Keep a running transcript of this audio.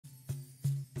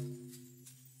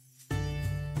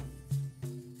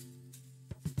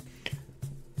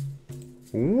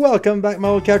Welcome back, my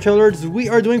old couch alerts. We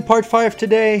are doing part 5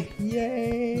 today.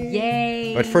 Yay!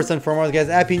 Yay! But first and foremost, guys,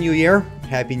 Happy New Year!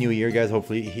 Happy New Year, guys.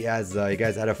 Hopefully, you guys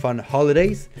had a fun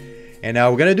holidays. And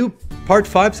we're gonna do part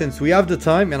 5 since we have the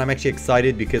time, and I'm actually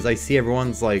excited because I see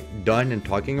everyone's like done and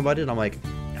talking about it. I'm like,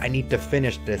 I need to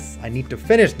finish this. I need to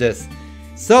finish this.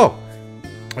 So,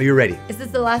 are you ready? Is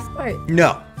this the last part?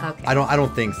 No. Okay. I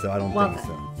don't think so. I don't think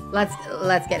so. Let's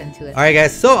get into it. Alright,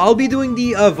 guys, so I'll be doing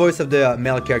the voice of the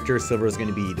male character. Silver is going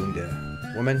to be doing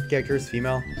the woman characters,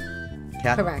 female.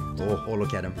 Cat. Correct. Oh,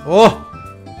 look at him. Oh!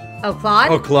 Oh, Claude?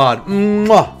 Oh, Claude.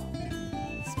 Mwah!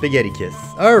 Spaghetti kiss.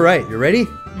 Alright, you ready?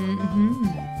 Mm-hmm.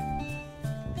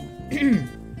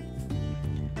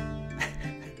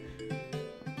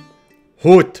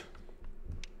 Hoot!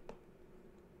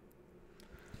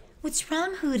 What's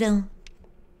wrong, Hoodle?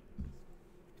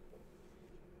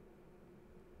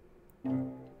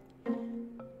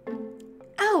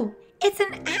 Oh, it's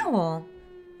an owl.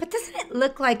 But doesn't it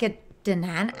look like a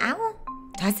Danan owl?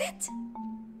 Does it?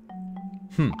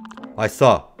 I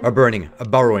saw a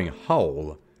burrowing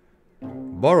howl.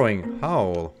 Burrowing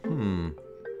howl.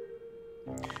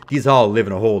 These owls live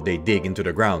in a hole they dig into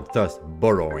the ground, thus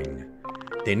burrowing.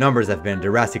 Their numbers have been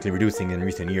drastically reducing in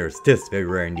recent years. Tis very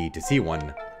rare indeed to see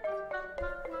one.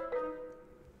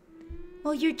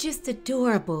 Well, you're just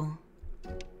adorable.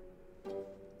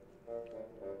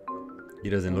 He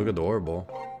doesn't look adorable.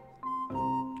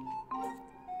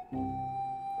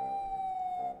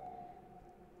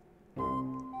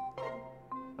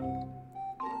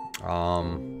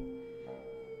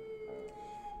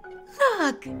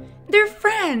 Look, they're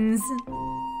friends.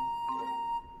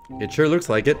 It sure looks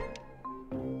like it.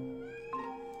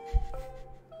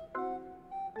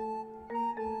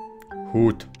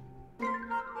 Hoot.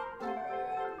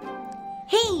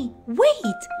 Hey,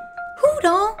 wait!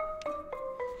 Hoodle!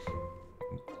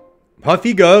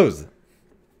 Puffy goes.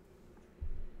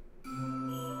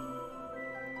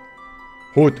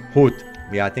 Hoot, hoot.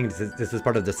 Yeah, I think this is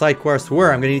part of the side quest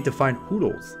where I'm gonna need to find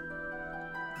Hoodles.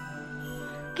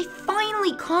 I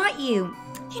finally caught you.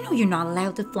 You know you're not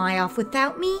allowed to fly off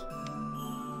without me.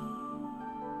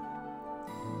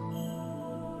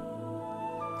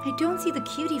 I don't see the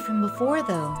cutie from before,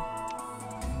 though.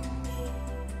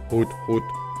 Hoot, hoot.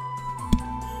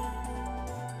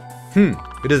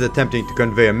 It is attempting to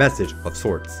convey a message of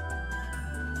sorts.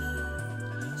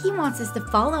 He wants us to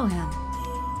follow him.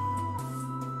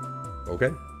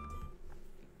 Okay.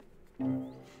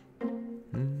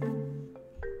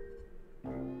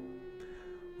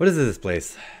 What is this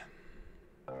place?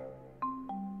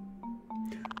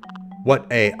 What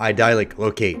a idyllic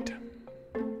locate.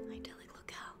 Idyllic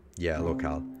locale. Yeah,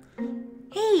 locale.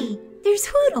 Hey, there's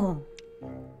Hoodle.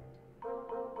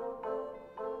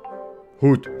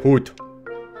 Hoot, hoot.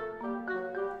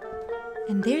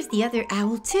 And there's the other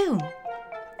owl, too.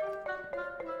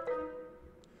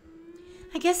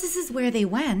 I guess this is where they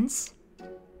went.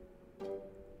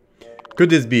 Could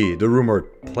this be the rumored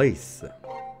place?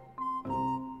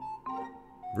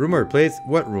 Rumored place?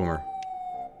 What rumor?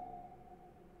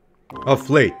 Of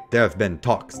late, there have been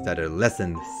talks that a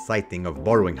lessened sighting of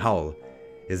burrowing howl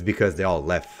is because they all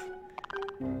left.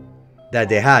 That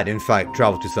they had, in fact,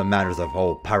 traveled to some matters of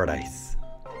whole paradise.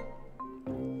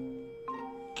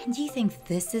 And you think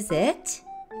this is it?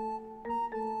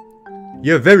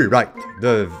 You're very right.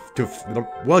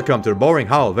 Welcome to the burrowing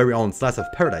howl, very own slice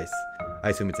of paradise. I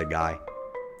assume it's a guy.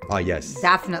 Ah, yes.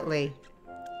 Definitely.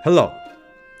 Hello.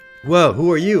 Well,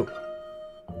 who are you?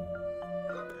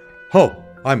 Oh,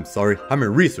 I'm sorry. I'm a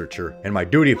researcher, and my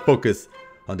duty focus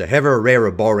on the ever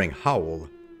rare burrowing howl.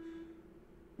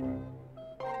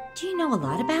 Do you know a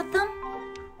lot about them?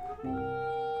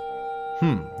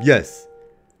 Yes.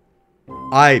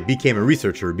 I became a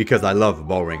researcher because I love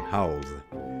burrowing howls.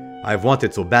 I've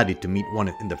wanted so badly to meet one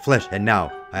in the flesh, and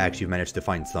now I actually managed to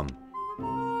find some.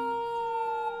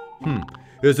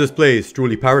 Is this place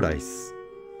truly paradise?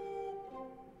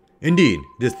 Indeed,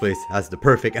 this place has the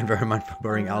perfect environment for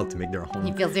burrowing owls to make their home.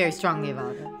 He feels very strongly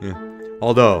about it. Yeah.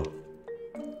 Although,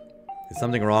 is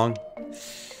something wrong?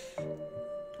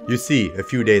 You see, a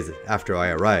few days after I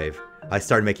arrived, I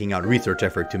started making out research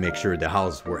effort to make sure the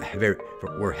owls were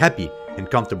happy and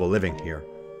comfortable living here.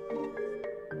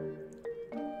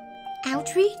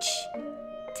 Outreach?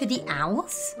 To the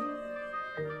owls?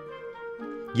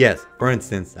 Yes, for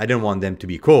instance, I didn't want them to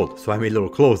be cold, so I made little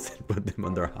clothes and put them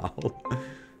on their howl.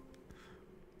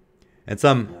 And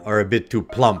some are a bit too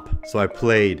plump, so I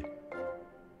played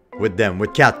with them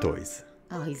with cat toys.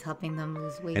 Oh, he's helping them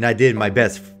lose weight. And I did my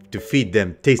best to feed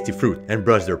them tasty fruit and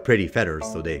brush their pretty feathers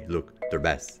so they look their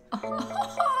best.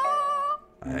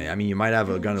 I mean, you might have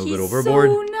gone a little overboard.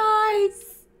 So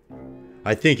nice.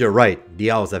 I think you're right.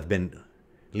 The owls have been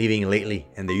leaving lately,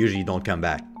 and they usually don't come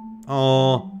back.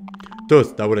 Oh,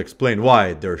 thus that would explain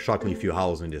why there are shockingly few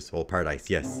owls in this whole paradise,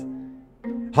 yes.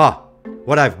 Ha!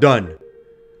 What I've done!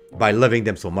 By loving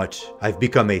them so much, I've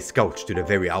become a scourge to the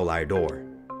very owl I adore.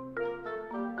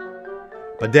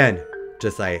 But then,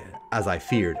 just as I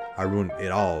feared, I ruined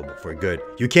it all for good.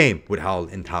 You came with howl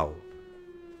and howl.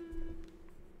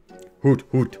 Hoot,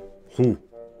 hoot, hoo.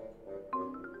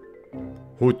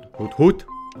 Hoot, hoot, hoot.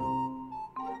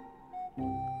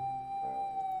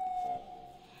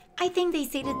 I think they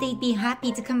say that they'd be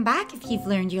happy to come back if you've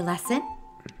learned your lesson.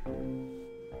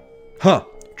 Huh,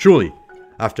 truly.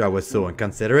 After I was so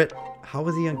inconsiderate. How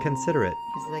was he inconsiderate?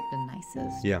 He's like the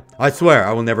nicest. Yeah. I swear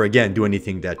I will never again do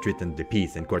anything that threatens the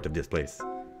peace and court of this place.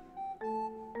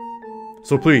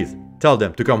 So please, tell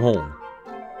them to come home.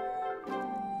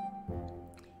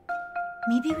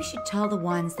 Maybe we should tell the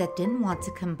ones that didn't want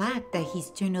to come back that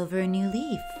he's turned over a new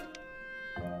leaf.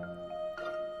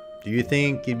 Do you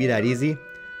think it'd be that easy?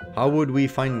 How would we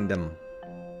find them?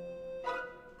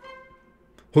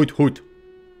 Hoot hoot.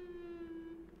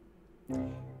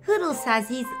 Hoodle says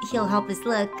he'll help us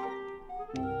look.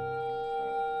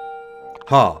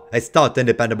 Ha! A stout and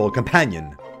dependable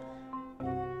companion.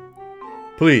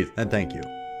 Please and thank you.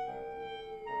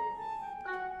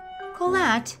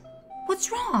 Colette,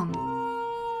 what's wrong?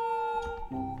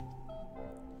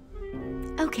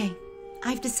 Okay,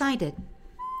 I've decided.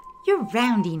 You're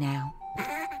roundy now.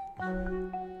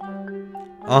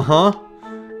 Uh-huh.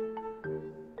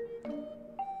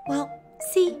 Well,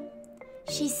 see?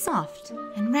 She's soft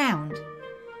and round.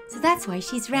 So that's why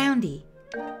she's roundy.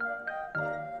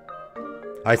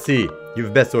 I see.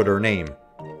 You've bestowed her name.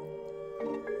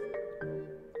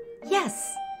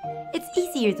 Yes. It's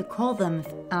easier to call them,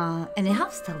 and it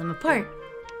helps tell them apart.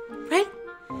 Right?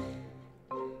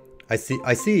 I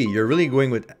see. You're really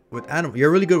going with animal.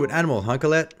 You're really good with animals, huh,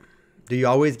 Colette? Do you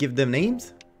always give them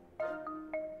names?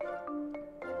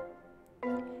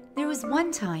 There was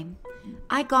one time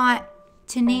I got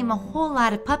to name a whole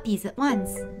lot of puppies at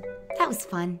once. That was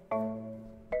fun.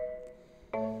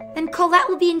 Then Colette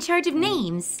will be in charge of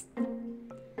names.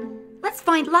 Let's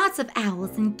find lots of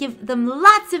owls and give them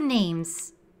lots of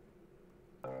names.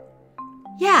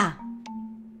 Yeah.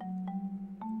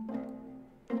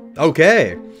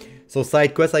 Okay. So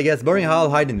side quest, I guess. Boring owl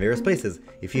hide in various places.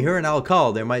 If you hear an owl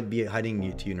call, there might be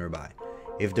hiding to you nearby.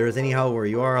 If there's any owl where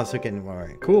you are, also can.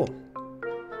 Alright, cool.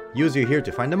 Use your ear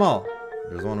to find them all.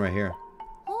 There's one right here.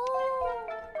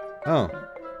 Oh,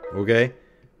 okay.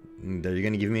 Are you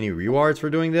gonna give me any rewards for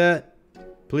doing that?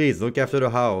 Please look after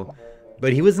the owl.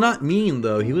 But he was not mean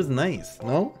though. He was nice.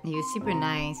 No? He was super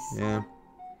nice. Yeah.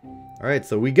 Alright,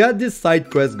 so we got this side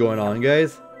quest going on,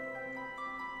 guys.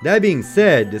 That being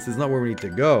said, this is not where we need to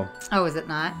go. Oh, is it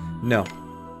not? No.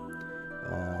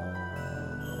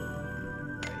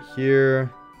 Right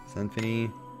here.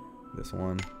 Symphonia. This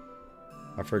one.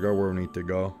 I forgot where we need to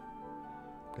go.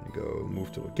 I'm gonna go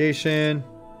move to location.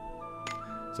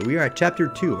 So we are at chapter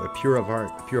 2, a pure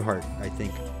heart, I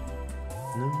think.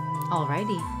 No.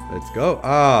 Alrighty. Let's go.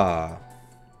 Ah.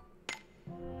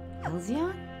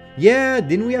 Elzion? Yeah,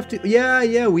 didn't we have to?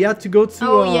 Yeah, we had to go to.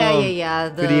 Oh, yeah.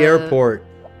 To the airport.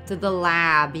 To the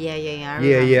lab. Yeah.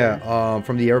 Yeah.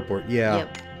 From the airport. Yeah.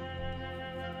 Yep.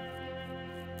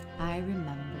 I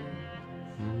remember.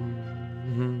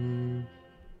 Mm-hmm.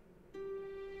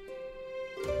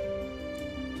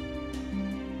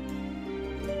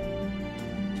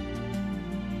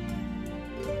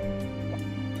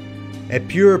 A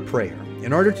pure prayer.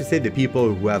 In order to save the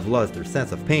people who have lost their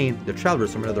sense of pain, the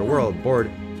travelers from another world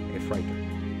board a freighter.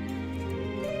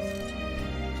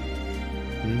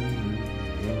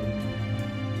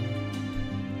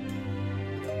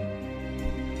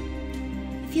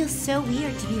 It feels so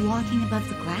weird to be walking above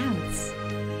the clouds.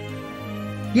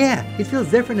 Yeah, it feels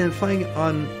different than flying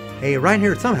on a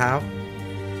reindeer somehow.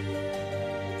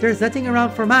 There's nothing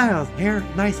around for miles. Air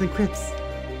nice and crisp.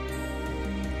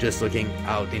 Just looking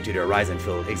out into the horizon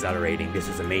feels exhilarating. This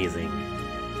is amazing.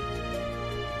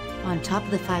 On top of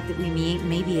the fact that we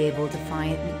may be able to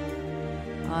find,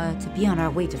 to be on our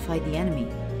way to fight the enemy.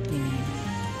 We mean.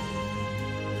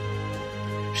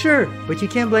 Sure, but you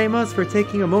can't blame us for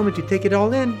taking a moment to take it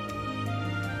all in.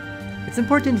 It's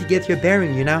important to get your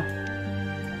bearing, you know.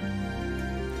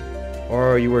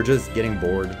 Or you were just getting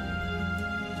bored.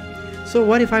 So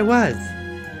what if I was?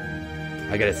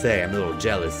 I gotta say, I'm a little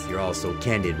jealous. You're all so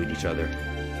candid with each other.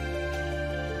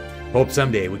 Hope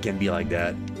someday we can be like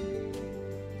that.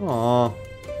 Aww.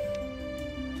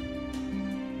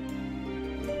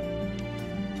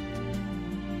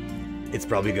 It's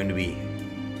probably going to be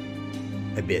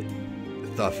a bit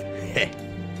tough.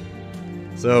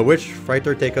 So, which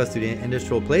freighter take us to the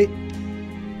industrial plate?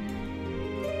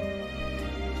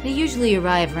 They usually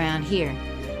arrive around here.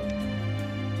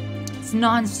 It's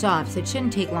non-stop, so it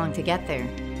shouldn't take long to get there.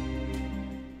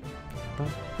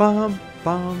 Bum,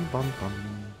 bum, bum, bum.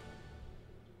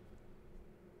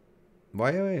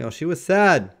 Why? Oh, she was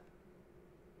sad.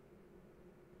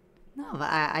 No, but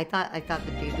I thought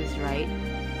the dude was right.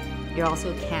 You're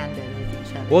also candid with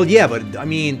each other. Well, yeah, but I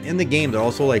mean, in the game, they're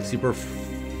also like super.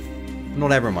 No,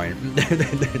 never mind.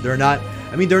 They're not.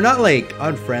 I mean, they're not like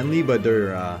unfriendly, but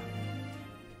they're.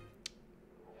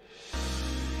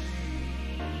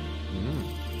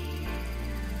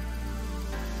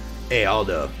 Hey,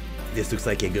 Aldo. This looks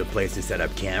like a good place to set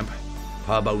up camp.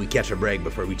 How about we catch a break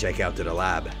before we check out to the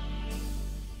lab?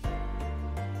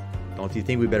 Don't you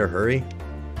think we better hurry?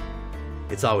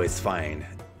 It's always fine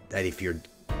that if you're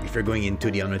going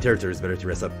into the unknown territory, it's better to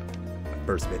rest up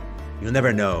first bit. You'll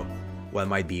never know what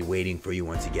might be waiting for you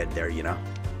once you get there, you know?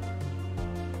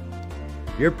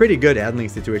 You're pretty good at handling a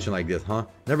situation like this, huh?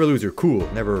 Never lose your cool,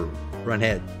 never run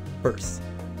head first.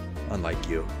 Unlike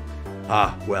you.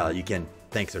 Ah, well, you can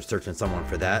thanks for searching someone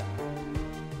for that.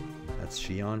 That's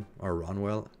Shion or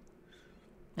Ronwell.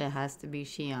 It has to be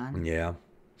Shion. Yeah.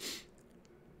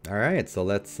 Alright, so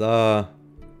let's do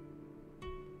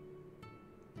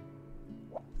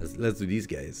these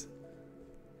guys.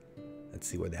 Let's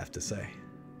see what they have to say.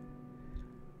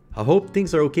 I hope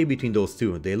things are okay between those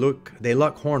two. They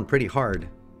lock horn pretty hard.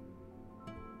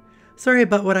 Sorry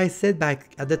about what I said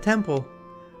back at the temple.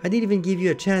 I didn't even give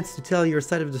you a chance to tell your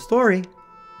side of the story.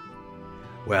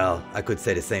 Well, I could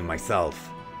say the same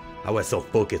myself. I was so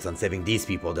focused on saving these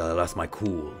people that I lost my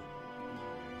cool.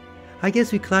 I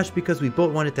guess we clashed because we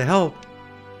both wanted to help.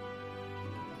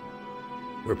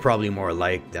 We're probably more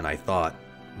alike than I thought.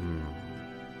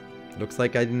 Looks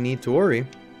like I didn't need to worry.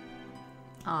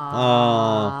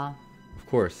 Aww. Of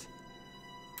course.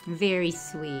 Very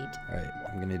sweet. Alright,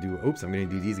 I'm gonna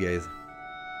do these guys.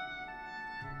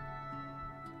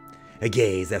 A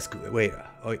gaze at school. Wait.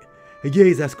 Oh, a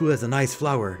gaze at school as a nice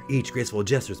flower. Each graceful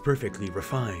gesture is perfectly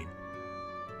refined.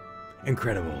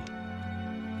 Incredible.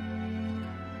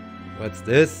 What's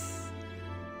this?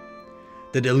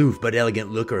 The aloof but elegant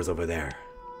lookers over there.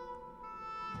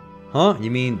 Huh?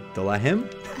 You mean to let him?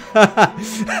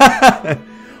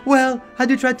 Well, I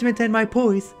do try to maintain my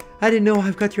poise. I didn't know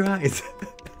I've got your eyes.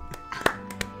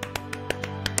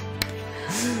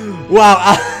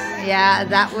 Wow. Yeah,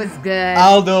 that was good.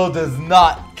 Aldo does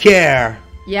not care.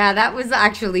 Yeah, that was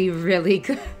actually really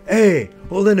good. Hey,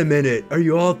 hold on a minute. Are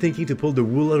you all thinking to pull the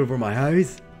wool out over my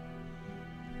eyes?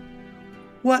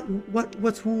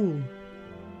 What's wool?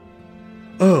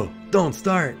 Oh, don't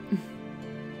start.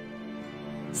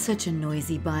 Such a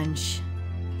noisy bunch.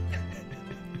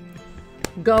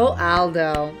 Go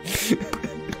Aldo.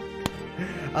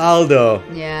 Aldo.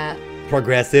 Yeah.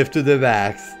 Progressive to the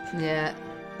max. Yeah.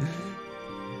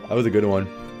 That was a good one.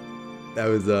 That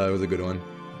was a good one.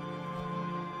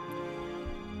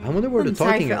 I wonder where they're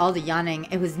talking. Sorry for all the yawning.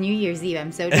 It was New Year's Eve.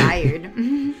 I'm so tired.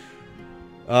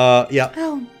 Yeah.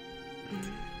 Oh,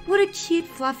 what a cute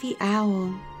fluffy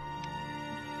owl.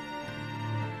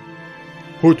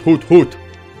 Hoot, hoot, hoot.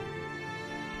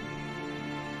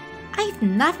 I've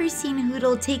never seen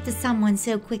Hoodle take to someone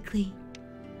so quickly.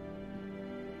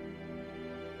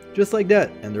 Just like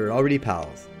that, and they're already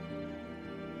pals.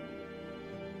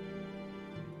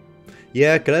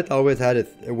 Yeah, Colette always had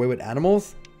a way with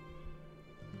animals.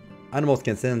 Animals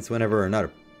can sense whenever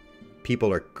another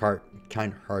people are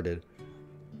kind-hearted.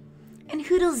 And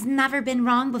Hoodle's never been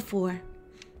wrong before.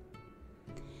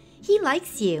 He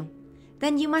likes you.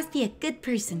 Then you must be a good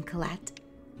person, Colette.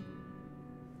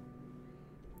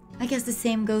 I guess the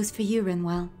same goes for you,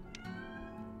 Rinwell.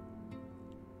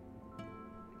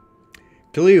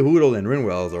 Clearly, Hoodle and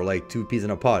Rinwells are like two peas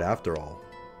in a pod after all.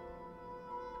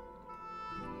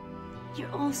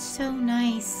 You're all so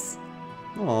nice.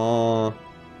 Aww.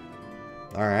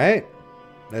 Alright.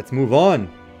 Let's move on.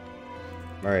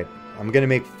 Alright. I'm gonna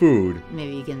make food.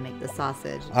 Maybe you can make the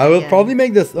sausage. I will probably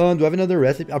make this. Do I have another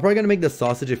recipe? I'm probably gonna make the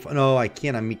sausage if. No, I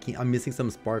can't. I'm missing some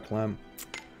spark lamb.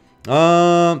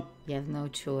 You have no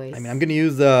choice. I mean, I'm gonna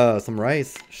use some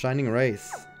rice. Shining rice.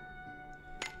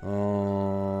 I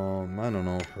don't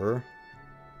know. Her?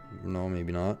 No,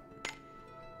 maybe not.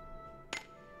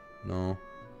 No.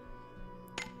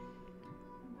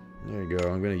 There you go.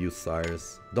 I'm gonna use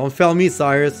Cyrus. Don't fail me,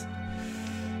 Cyrus.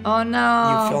 Oh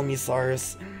no. You failed me,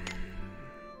 Cyrus.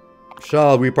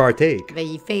 Shall we partake? But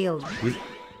you failed.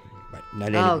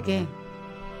 Okay.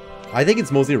 I think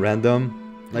it's mostly random.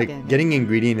 Like, Okay. getting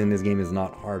ingredient in this game is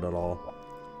not hard at all.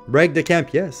 Break the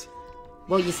camp, yes.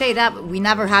 Well, you say that, but we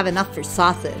never have enough for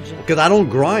sausage. Because I don't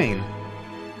grind.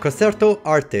 Concerto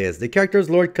Artes. The characters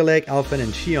Lord Kalek, Alphen,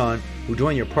 and Shion, who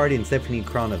join your party in Symphony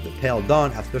Crown of the Pale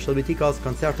Dawn, have special ability called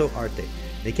Concerto Arte.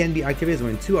 They can be activated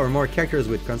when 2 or more characters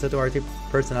with Concerto Arte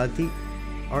personality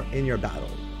are in your battle.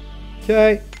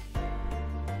 Okay.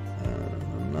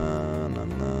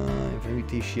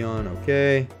 Infinity Shion,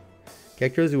 okay.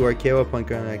 Characters who are KO upon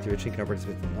current activation can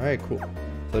participate. Alright, cool.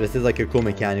 So this is like a cool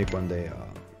mechanic when they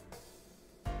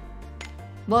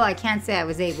Well, I can't say I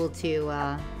was able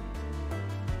to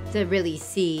really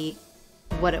see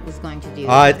what it was going to do.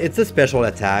 It's a special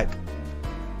attack.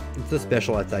 It's a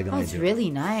special attack. Oh, it's really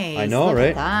nice. I know, Look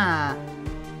right? At that.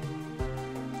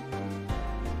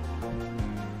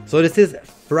 So this is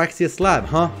Phyrexia Slab,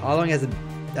 huh? How long has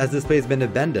this place been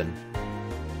abandoned?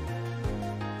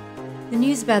 The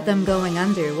news about them going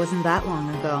under wasn't that long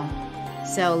ago.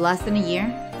 So, less than a year?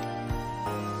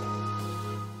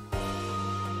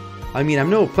 I mean, I'm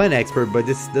no plant expert, but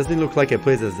this doesn't look like a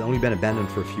place that's only been abandoned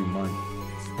for a few months.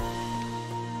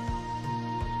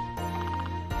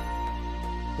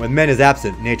 When man is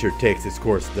absent, nature takes its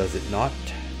course, does it not?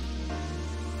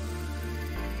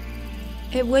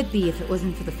 It would be if it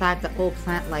wasn't for the fact that all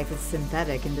plant life is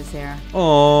synthetic in this era.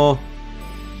 Oh,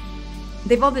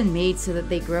 They've all been made so that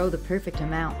they grow the perfect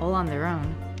amount all on their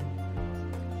own.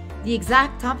 The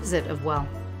exact opposite of, well,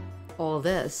 all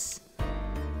this.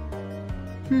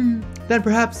 Then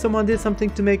perhaps someone did something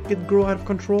to make it grow out of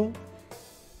control?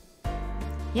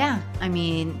 Yeah, I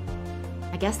mean,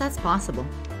 I guess that's possible.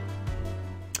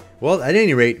 Well, at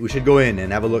any rate, we should go in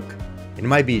and have a look. It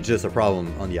might be just a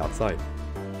problem on the outside.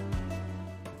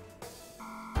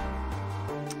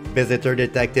 Visitor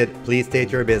detected. Please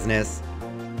state your business.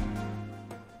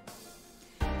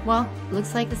 Well,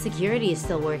 looks like the security is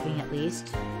still working at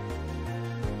least.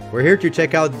 We're here to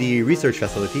check out the research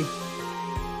facility.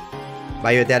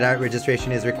 Biodata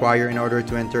registration is required in order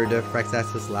to enter the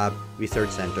Phyrexia Lab Research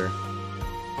Center.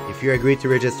 If you agree to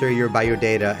register your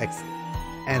biodata,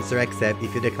 answer accept.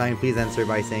 If you decline, please answer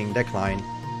by saying decline.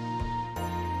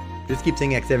 Just keep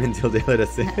saying accept until they let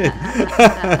us in.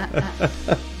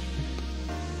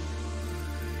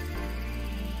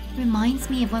 Reminds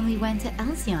me of when we went to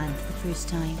Elsion for the first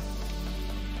time.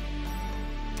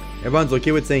 Everyone's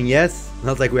okay with saying yes.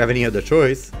 Not like we have any other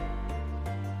choice.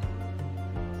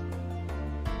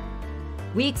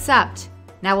 We accept.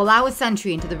 Now allow us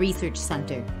entry into the research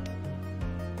center.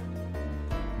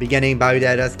 Beginning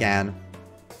biodata scan.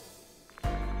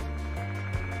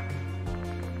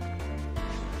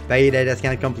 Biodata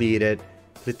scan completed.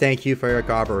 Please thank you for your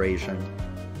cooperation.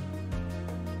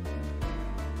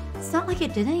 It's not like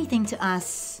it did anything to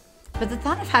us, but the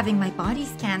thought of having my body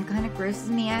scanned kind of grosses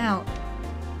me out.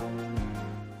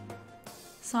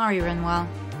 Sorry, Renwell.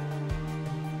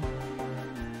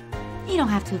 You don't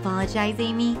have to apologize,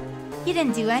 Amy. You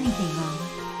didn't do anything wrong.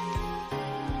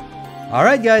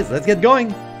 Alright guys, let's get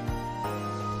going.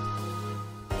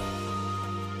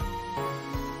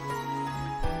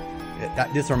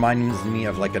 This reminds me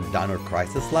of like a Dino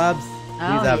Crisis Labs.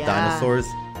 These have dinosaurs.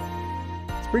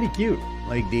 It's pretty cute.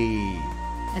 Like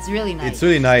It's really nice. It's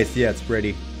really nice. Yeah, it's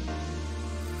pretty.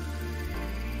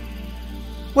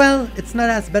 Well, it's not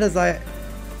as bad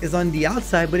as on the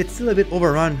outside, but it's still a bit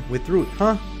overrun with root,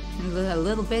 huh? A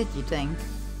little bit, you think?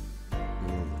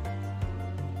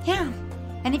 Yeah,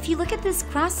 and if you look at this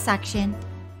cross section,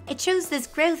 it shows this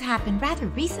growth happened rather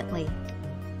recently.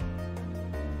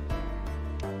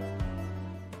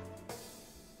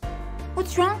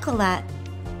 What's wrong, Colette?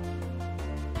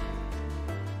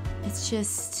 It's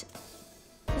just...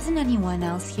 Doesn't anyone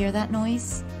else hear that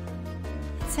noise?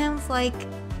 It sounds like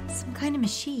some kind of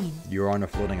machine. You're on a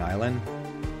floating island?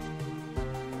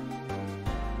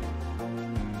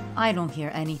 I don't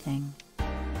hear anything.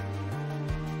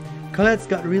 Colette's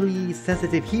got really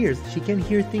sensitive ears. She can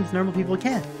hear things normal people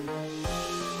can't.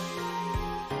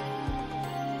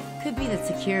 Could be the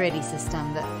security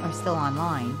system that are still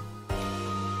online.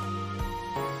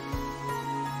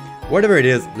 Whatever it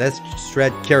is, let's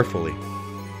tread carefully.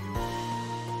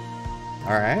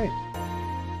 Alright.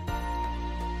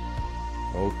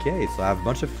 Okay, so I have a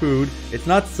bunch of food. It's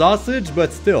not sausage,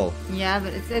 but still. Yeah,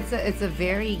 but it's a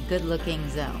very good looking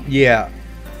zone. Yeah.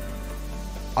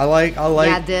 I like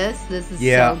yeah, this is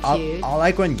so cute. I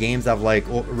like when games have like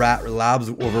labs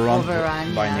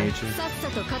overrun by nature.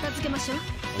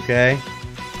 Okay.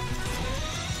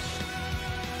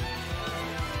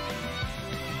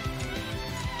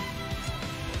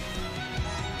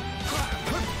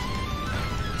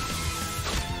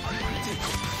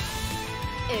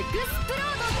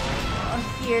 Oh,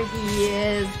 here he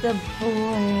is, the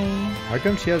boy. How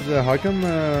come she has? How come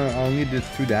I only did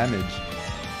 2 damage?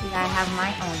 See, I have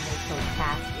my own little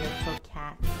cat.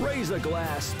 Raise a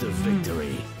glass to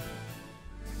victory.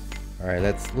 All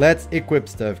right, let's equip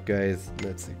stuff, guys.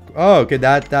 Oh, okay,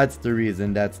 that's the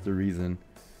reason. That's the reason.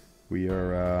 We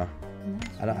are.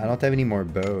 I don't have any more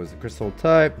bows. Crystal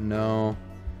type, no.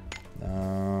 I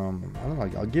don't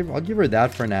know. I'll give her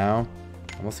that for now.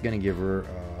 I'm also gonna give her.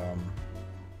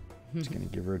 Just gonna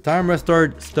give her time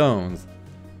restored stones.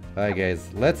 All right, guys,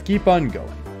 let's keep on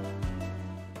going.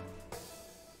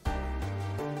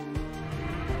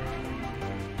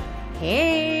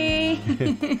 Hey.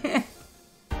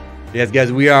 Yes,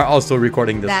 guys, we are also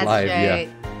recording this That's live. right.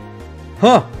 Yeah.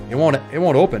 Huh? It won't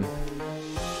open.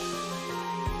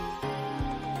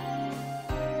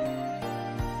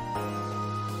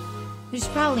 There's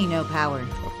probably no power.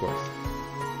 Of course.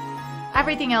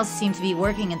 Everything else seems to be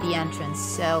working at the entrance,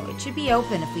 so it should be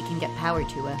open if we can get power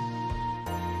to it.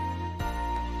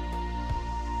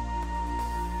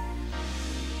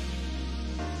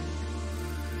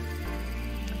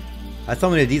 I saw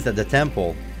one of these at the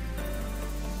temple.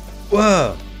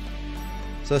 Whoa!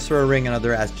 Sorcerer Ring,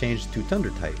 another has changed to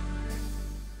Thunder type.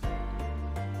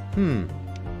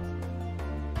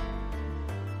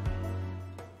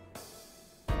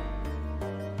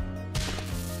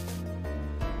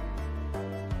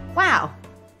 Wow!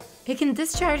 It can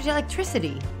discharge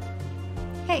electricity.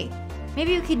 Hey,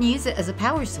 maybe we can use it as a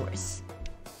power source.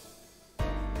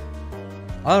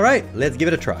 Alright, let's give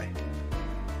it a try.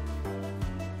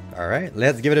 Alright,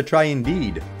 let's give it a try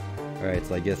indeed. Alright,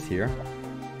 so I guess here.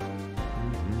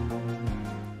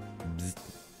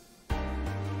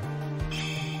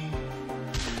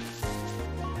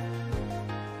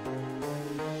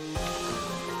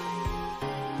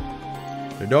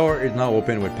 The door is now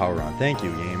open with power on. Thank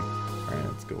you, game. Alright,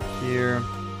 let's go here.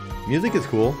 Music is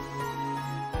cool.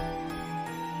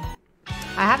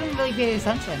 I haven't really paid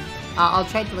attention. I'll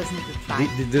try to listen to the track.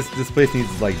 This place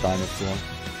needs like dinosaur.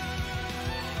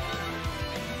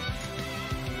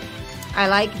 I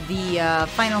like the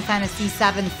Final Fantasy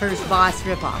VII first boss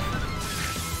ripoff.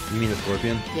 You mean the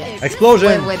scorpion? Yes.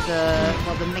 Explosion! With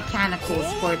the mechanical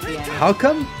scorpion. How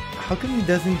come he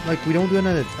doesn't, like, we don't do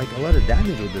another, like, a lot of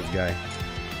damage with this guy?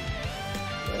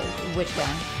 Which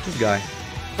one? This guy.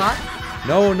 What?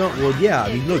 No, well, yeah,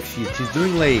 I mean, look, she's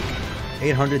doing, like,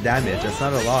 800 damage. That's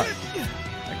not a lot.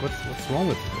 Like, what's wrong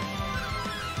with her?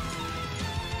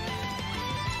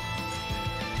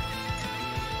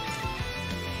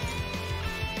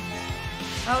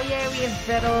 Oh yeah, we have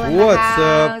Fiddle in What's the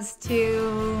up? house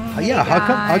too. Yeah, Hey,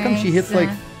 how come she hits, like,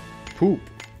 guys. poop?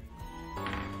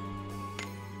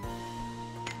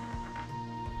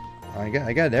 I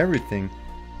got everything.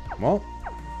 Well,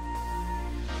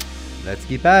 let's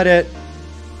keep at it.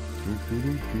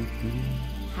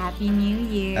 Happy New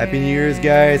Year. Happy New Year's,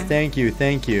 guys. Thank you.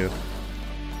 Happy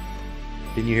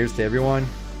New Year's to everyone.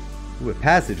 Ooh, a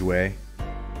passageway.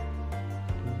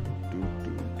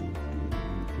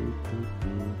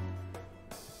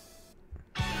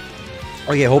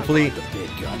 Okay, hopefully. The big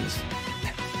guns.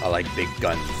 I like big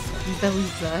guns.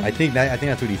 Belisa. I think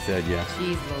that's what he said. Yeah.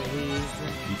 Jeez Louise.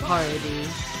 Party.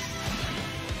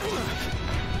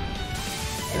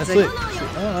 That's it.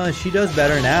 She does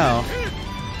better now.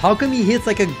 How come he hits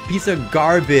like a piece of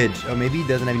garbage? Oh, maybe he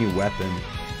doesn't have any weapon.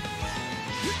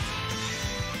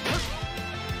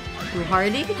 Who,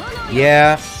 Hardy?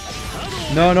 Yeah.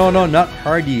 No, not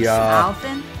Hardy.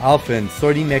 Alphen? Alphen,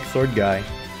 swordy mech sword guy.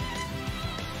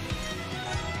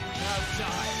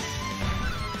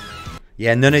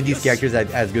 Yeah, none of these characters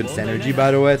have as good synergy, by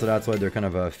the way, so that's why they're kind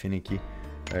of finicky.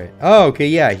 All right. Oh, okay.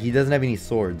 Yeah, he doesn't have any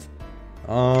swords.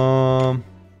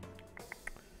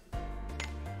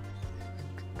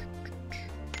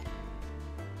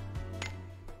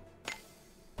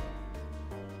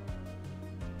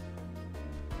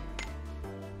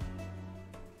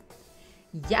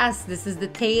 Yes, this is the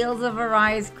Tales of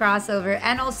Arise crossover,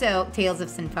 and also Tales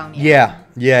of Symphonia.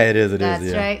 Yeah, it is. That's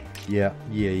yeah. right. Yeah.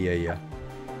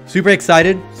 Super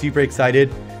excited.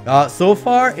 So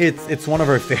far, it's one of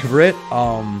our favorite.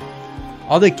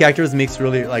 All the characters mix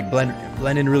really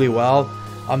blend in really well.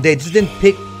 They just didn't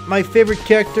pick my favorite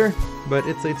character, but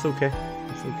it's okay.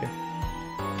 It's okay.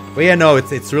 But yeah, no,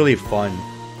 it's really fun.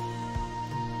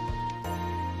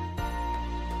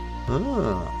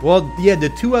 Well, yeah, the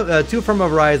two from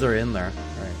Arise are in there.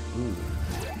 All right. Ooh.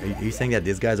 Are you saying that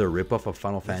this guy's a ripoff of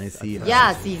Final Fantasy?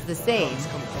 Yes, he's the same.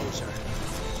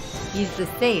 He's the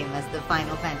same as the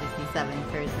Final Fantasy VII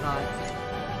first boss.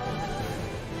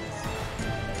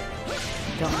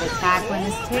 Don't attack when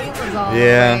his tail is all the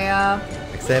way up.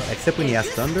 Except when he has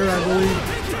thunder, I believe.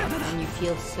 And you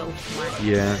feel so smart.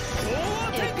 Yeah.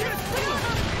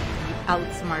 You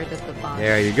outsmarted the boss.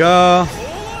 There you go.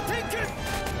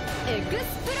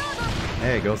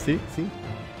 There you go. See?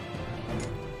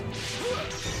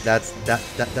 That's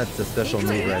the special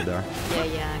move right there.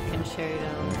 Yeah, concerto.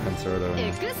 Concerto.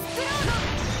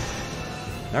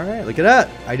 All right, look at that.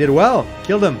 I did well.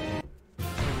 Killed him.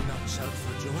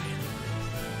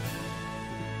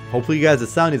 Hopefully, you guys, the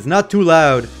sound is not too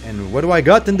loud. And what do I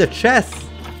got in the chest?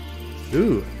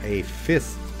 Ooh, a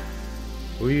fist.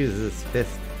 Who uses this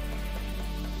fist?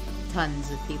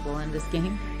 Tons of people in this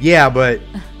game. Yeah, but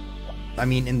I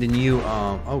mean, in the new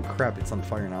oh crap, it's on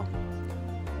fire now.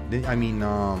 I mean,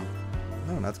 oh,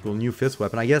 that's cool. New fist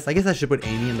weapon. I guess I should put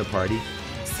Amy in the party.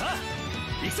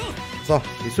 So,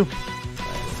 Isu.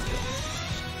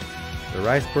 The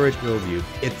rice porridge overview.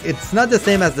 It's not the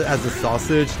same as the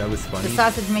sausage. That was funny. The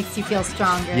sausage makes you feel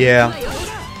stronger. Yeah.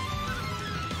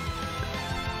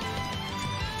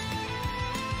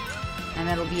 And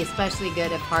it'll be especially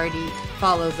good if Hardy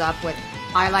follows up with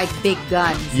 "I like big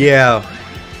guns." Yeah.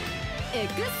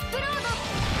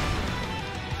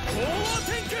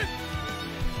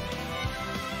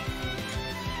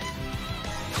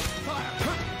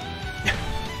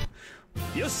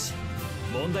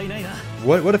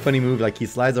 What a funny move! Like he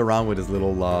slides around with his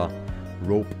little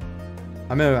rope.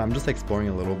 I'm just exploring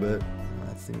a little bit.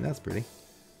 That's pretty.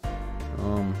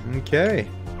 Okay.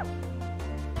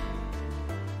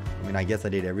 I mean, I guess I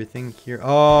did everything here.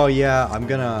 Oh yeah, I'm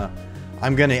gonna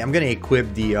equip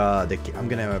I'm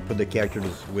gonna put the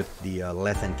characters with the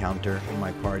less encounter in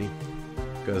my party.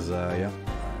 Because yeah,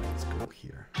 let's go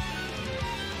here.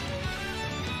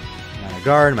 Mana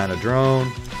guard, mana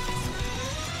drone.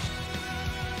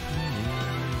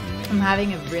 I'm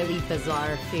having a really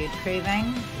bizarre food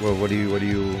craving. Well, what do you want?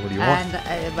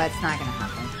 But it's not gonna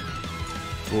happen.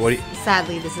 Well,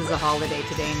 Sadly, this is a holiday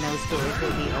today and no stores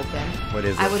will be open. What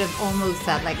is it? I would have almost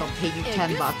said, like, I'll pay you $10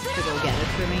 to go get it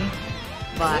for me.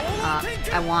 But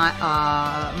I want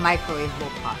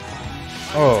microwavable popcorn.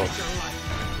 Oh.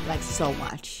 Like, so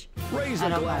much. I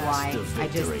don't know why. I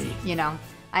just, you know,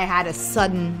 I had a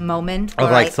sudden moment.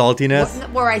 Of, like, saltiness?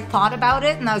 Where I thought about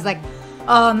it and I was like,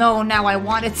 oh no, now I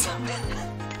want it so bad.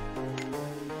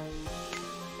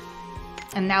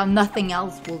 And now nothing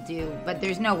else will do. But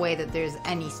there's no way that there's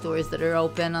any stores that are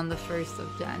open on the 1st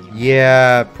of January.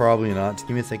 Yeah, probably not. Just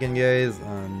give me a second, guys.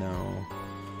 No.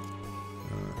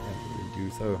 Do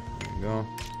so. There you go.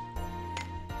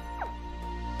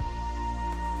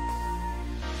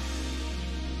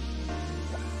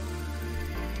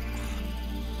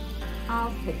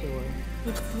 Out the door.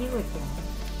 It's you again.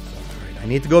 I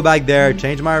need to go back there,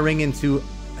 change my ring into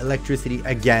electricity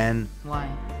again. Why?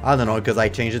 I don't know, because I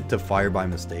changed it to fire by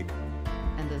mistake.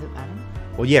 And does it matter?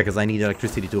 Well, yeah, because I need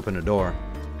electricity to open the door.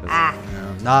 You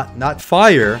know, not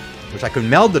fire, which I could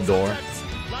melt the door.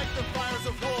 Like the fires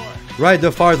of war. Right,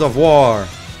 the fires of war.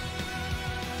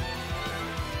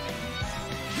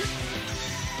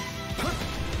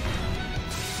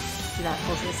 See, that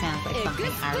also sounds like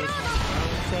something Irish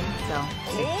would sing, so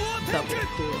it's double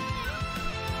cool.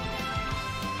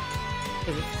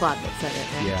 Because it's Claude that said it,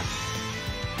 right? Yeah.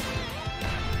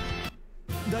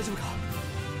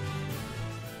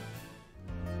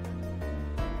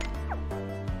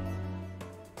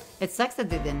 It sucks that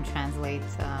they didn't translate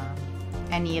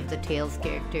any of the Tales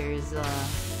characters,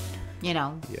 you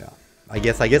know. Yeah. I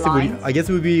guess it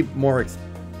would be more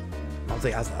I was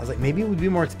like maybe it would be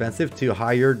more expensive to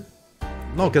hire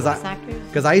because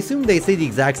I assume they say the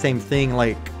exact same thing,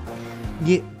 like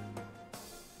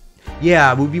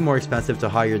yeah, it would be more expensive to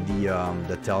hire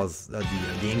the Tales the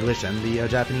English and the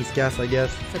Japanese cast, I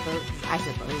guess. I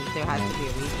suppose there has to be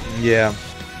a reason. Yeah.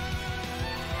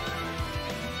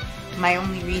 My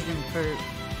only reason for,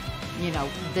 you know,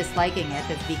 disliking it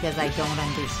is because I don't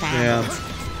understand it.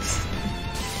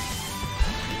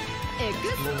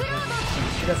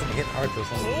 She doesn't hit hard for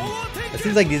some reason. It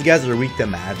seems like these guys are weak to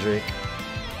magic.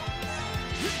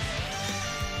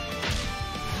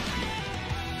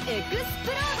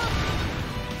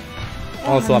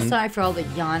 Also, I'm sorry for all the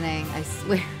yawning. I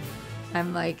swear,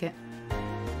 I'm like.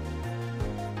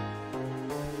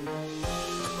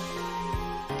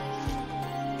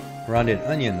 Rounded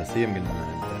onion. Let's see. I'm gonna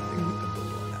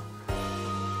now.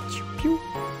 Pew.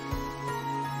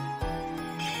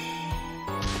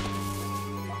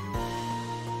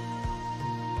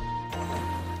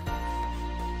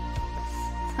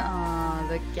 Oh,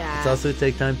 the cat. It's also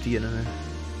take time to get another.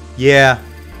 Yeah.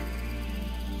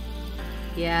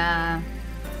 Yeah.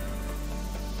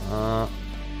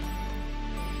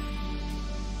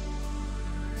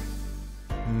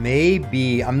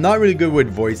 Maybe I'm not really good with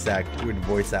voice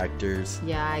actors.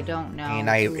 Yeah, I don't know. And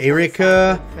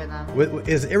Erika,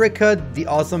 is Erika the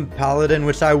awesome paladin?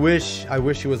 Which I wish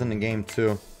she was in the game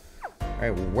too.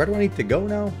 Alright, where do I need to go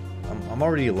now? I'm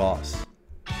already lost.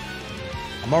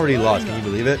 I'm already lost, can you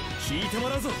believe it?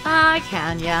 I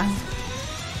can, yeah.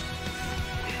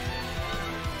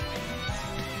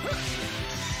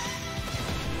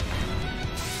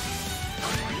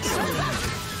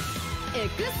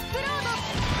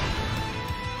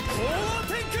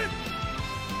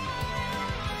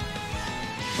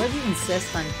 Why do you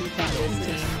insist on keeping this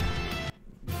team?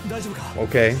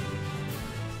 Okay.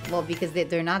 Well, because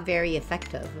they're not very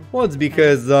effective. Well, it's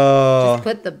because Just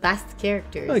put the best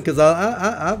characters. because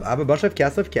I have a bunch of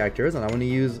cast of characters and I want to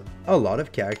use a lot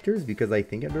of characters because I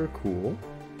think they're cool.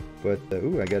 But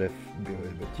ooh, I gotta.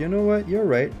 But you know what? You're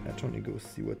right. I just want to go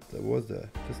see what was the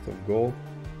fist of gold.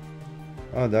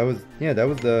 Oh, that was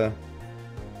the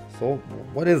soul.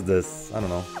 What is this? I don't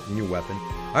know. New weapon.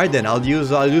 All right then. I'll use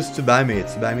Tsubame.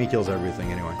 Tsubame kills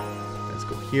everything anyway. Let's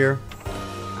go here.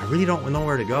 I really don't know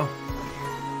where to go.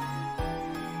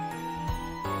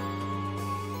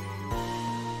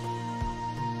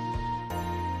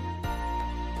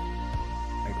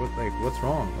 What's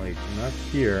wrong? Like, not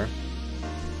here.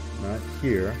 Not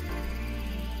here.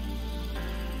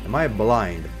 Am I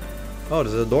blind? Oh,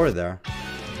 there's a door there.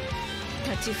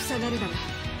 Alright,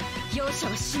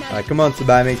 come on,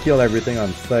 Tsubame, kill everything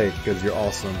on sight, because you're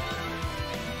awesome.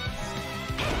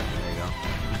 There you go.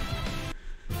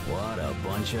 What a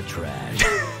bunch of trash.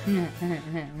 Oh,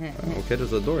 okay,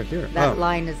 there's a door here. That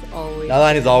line is always... That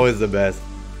line is always the best.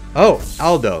 Oh,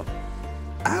 Aldo.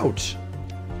 Ouch.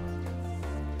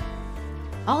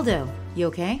 Aldo, you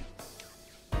okay?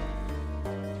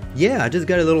 Yeah, I just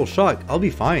got a little shock. I'll be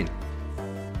fine.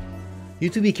 You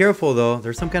two be careful though.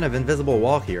 There's some kind of invisible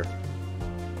wall here.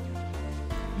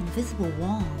 Invisible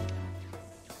wall.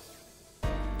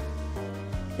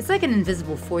 It's like an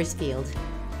invisible force field.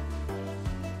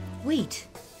 Wait,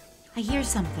 I hear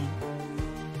something.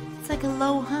 It's like a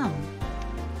low hum.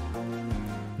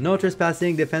 No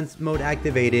trespassing, defense mode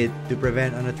activated to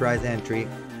prevent unauthorized entry.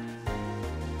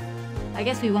 I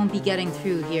guess we won't be getting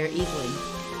through here easily.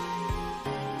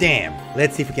 Damn,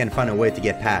 let's see if we can find a way to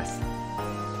get past.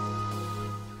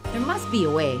 There must be a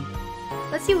way.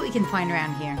 Let's see what we can find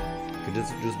around here. Could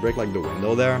just break like the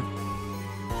window there.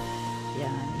 Yeah, I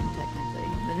mean, technically.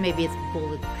 But maybe it's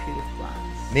bulletproof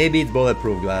glass. Maybe it's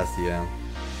bulletproof glass, yeah.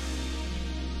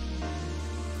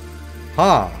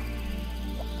 Ha!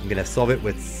 I'm gonna solve it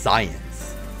with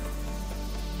science.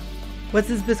 What's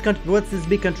this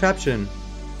big contraption?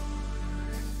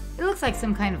 It looks like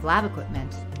some kind of lab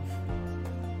equipment.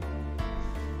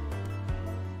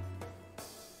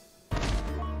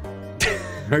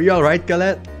 Are you alright,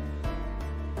 Colette?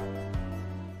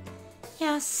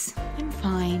 Yes, I'm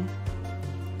fine.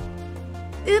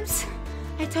 Oops!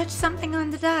 I touched something on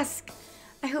the desk.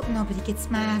 I hope nobody gets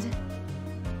mad.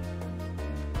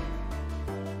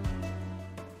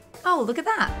 Oh, look at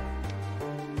that!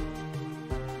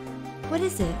 What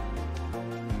is it?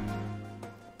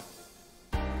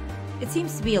 It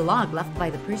seems to be a log left by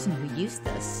the person who used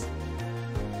this.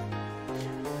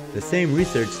 The same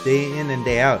research day in and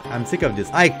day out. I'm sick of this.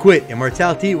 I quit!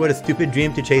 Immortality? What a stupid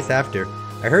dream to chase after.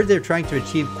 I heard they're trying to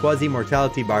achieve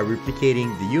quasi-mortality by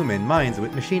replicating the human minds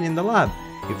with machine in the lab.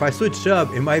 If I switch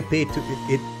up, it might pay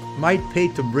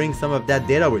to bring some of that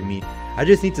data with me. I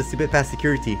just need to slip it past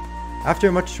security.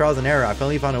 After much trials and error, I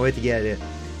finally found a way to get it.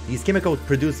 These chemicals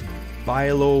produce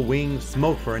billowing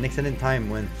smoke for an extended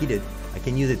time. When heated, I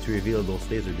can use it to reveal those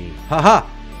laser beams. Haha!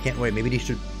 Can't wait. Maybe they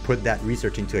should put that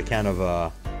research into a can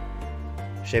of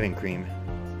shaving cream.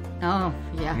 Oh,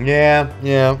 yeah.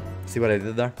 Yeah. See what I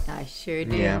did there? I sure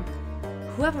do. Yeah.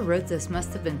 Whoever wrote this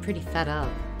must have been pretty fed up.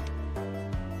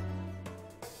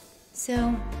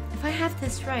 So, if I have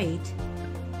this right,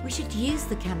 we should use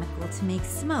the chemical to make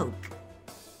smoke.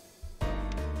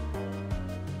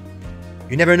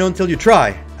 You never know until you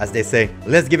try, as they say.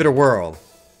 Let's give it a whirl.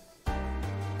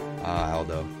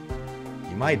 Aldo.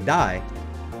 You might die.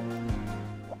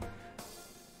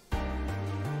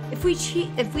 If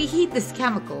we heat this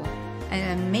chemical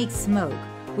and make smoke,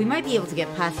 we might be able to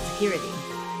get past security.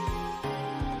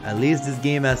 At least this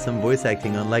game has some voice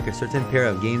acting, unlike a certain pair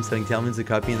of games selling thousands a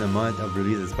copy in the month of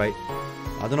release despite...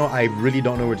 I don't know, I really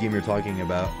don't know what game you're talking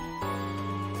about.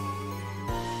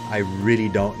 I really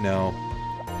don't know.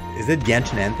 Is it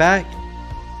Genshin Impact?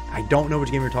 I don't know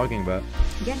which game you're talking about.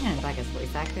 Genshin Impact is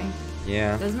voice acting.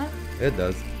 Yeah. Doesn't it? It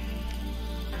does.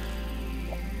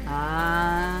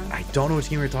 I don't know which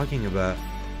game you're talking about.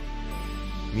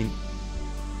 I mean...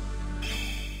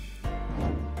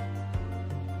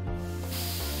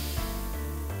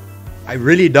 I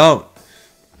really don't.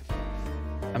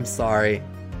 I'm sorry.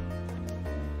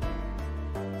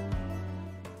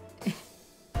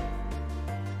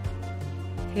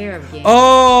 pair of games.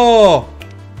 Oh!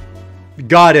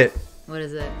 Got it. What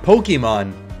is it?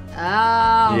 Pokemon.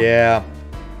 Oh. Yeah.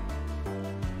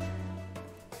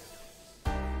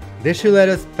 They should let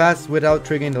us pass without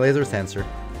triggering the laser sensor.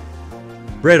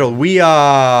 Brittle, So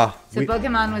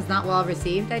Pokemon was not well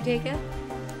received, I take it?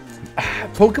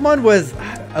 Pokemon was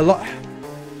a lot.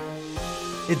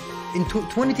 In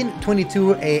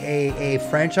 2022, a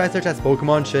franchise such as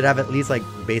Pokemon should have at least like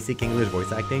basic English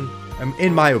voice acting,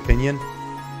 in my opinion.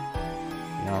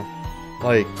 You know,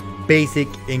 like basic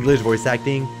English voice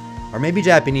acting, or maybe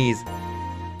Japanese.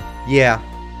 Yeah,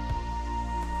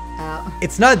 Oh.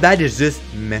 it's not bad. It's just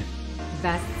meh.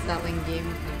 Best-selling game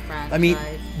of the franchise. I mean,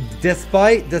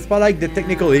 despite like the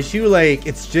technical issue, like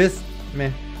it's just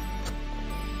meh.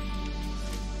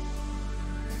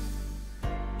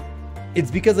 It's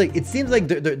because like it seems like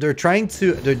they're trying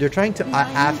to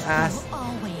half-ass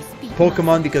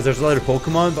Pokemon because there's a lot of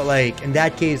Pokemon, but like in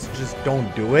that case, just don't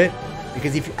do it,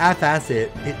 because if you half-ass it,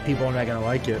 people are not gonna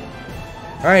like it.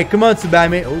 All right, come on,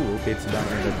 Tsubame. Oh, okay,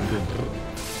 Tsubame. That's good.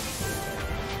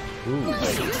 Ooh.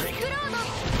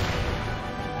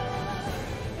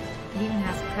 It even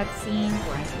has cutscenes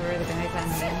where I swear the guys on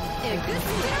the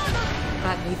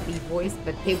thought they'd be voiced,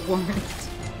 but they weren't.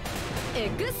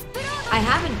 I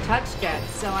haven't touched it,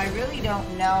 so I really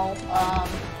don't know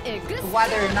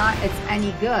whether or not it's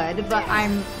any good, but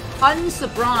I'm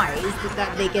unsurprised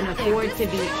that they can afford to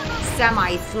be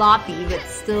semi-sloppy but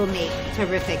still make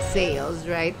terrific sales,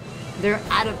 right? They're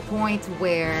at a point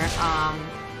where,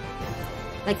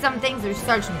 like some things are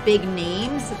such big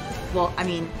names. Well, I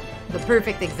mean, the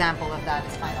perfect example of that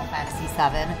is Final Fantasy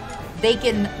VII. They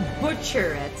can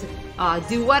butcher it,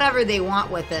 do whatever they want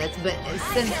with it, but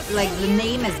since like the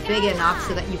name is big enough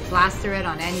so that you plaster it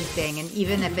on anything, and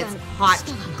even if it's hot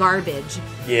garbage,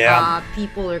 Yeah.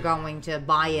 People are going to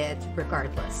buy it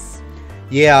regardless.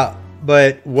 Yeah,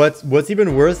 but what's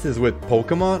even worse is with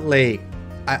Pokemon. Like,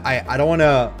 I don't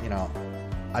wanna, you know,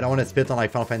 I don't wanna spit on like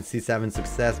Final Fantasy VII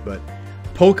success, but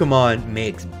Pokemon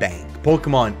makes bank.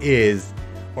 Pokemon is,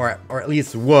 or at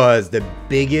least was, the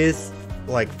biggest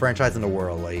like franchise in the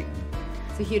world. Like,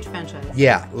 It's a huge franchise.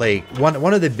 yeah, like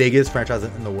one of the biggest franchises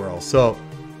in the world. So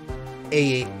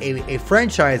a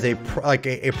franchise, a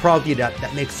property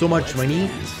that makes so much money,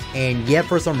 and yet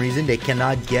for some reason they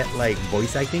cannot get like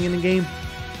voice acting in the game.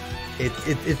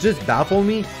 It just baffled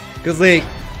me, because like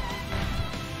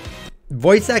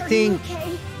voice acting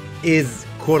is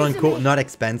quote unquote not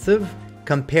expensive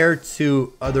compared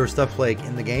to other stuff like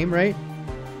in the game, right?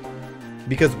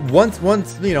 Because once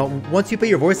you pay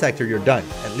your voice actor, you're done.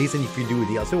 At least if you do a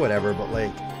DLC or whatever. But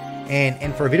like,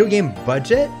 and for a video game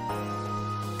budget,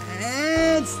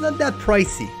 it's not that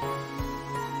pricey.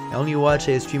 I only watch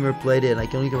a streamer played it, and I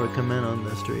can only recommend on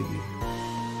the stream.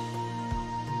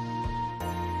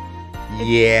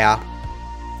 Yeah.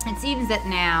 It seems that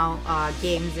now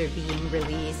games are being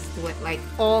released with like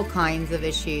all kinds of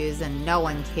issues, and no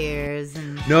one cares.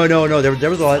 And No. There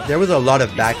was a lot of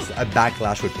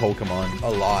backlash with Pokemon. A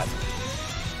lot.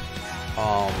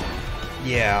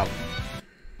 Yeah.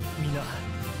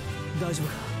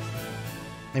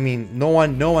 I mean, no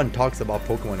one talks about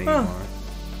Pokemon anymore.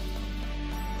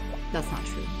 that's not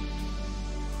true.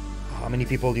 How many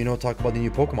people do you know talk about the new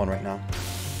Pokemon right now?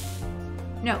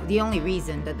 No, the only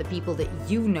reason that the people that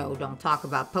you know don't talk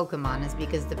about Pokemon is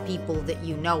because the people that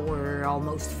you know were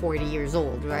almost 40 years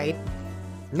old, right?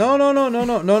 No.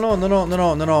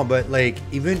 But like,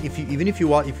 even if you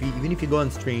go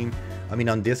on stream, I mean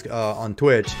on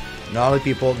Twitch, not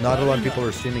a lot of people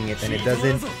are streaming it, and it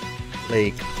doesn't,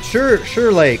 like,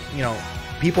 sure, like, you know,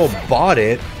 people bought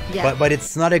it, Yeah. but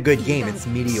it's not a good game. It's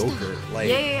mediocre. Like,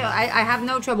 Yeah. I have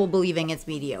no trouble believing it's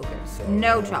mediocre. So,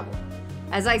 no trouble.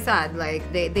 As I said, like,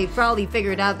 they probably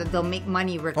figured out that they'll make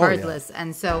money regardless,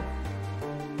 and so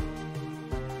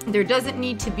there doesn't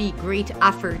need to be great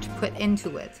effort put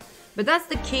into it. But that's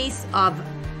the case of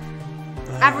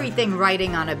everything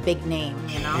riding on a big name,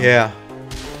 you know? Yeah.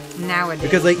 Nowadays.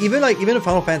 Because like even a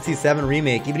Final Fantasy VII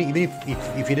remake, even if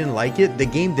you didn't like it, the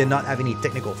game did not have any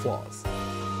technical flaws.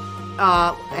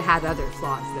 It had other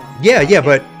flaws though. Yeah,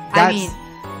 but I that's mean,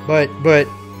 but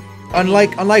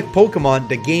unlike Pokemon,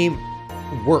 the game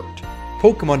worked.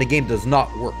 Pokemon, the game does not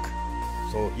work.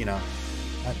 So, you know,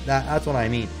 that's what I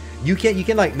mean. You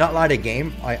can like not like a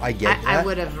game. I get that. I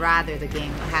would have rather the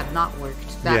game have not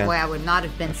worked. That way I would not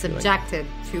have been subjected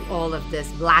to all of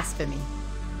this blasphemy.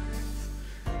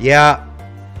 Yeah.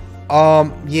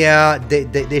 Yeah,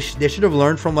 they should have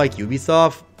learned from like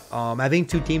Ubisoft. Having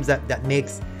two teams that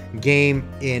makes game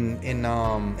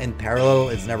in parallel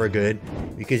is never good,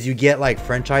 because you get like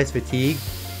franchise fatigue,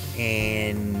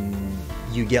 and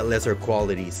you get lesser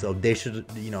quality. So they should,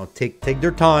 you know, take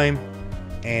their time,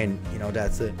 and you know,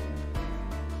 that's it.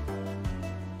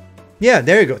 Yeah,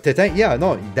 there you go. Yeah,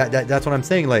 no, that's what I'm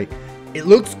saying. Like, it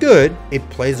looks good. It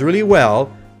plays really well.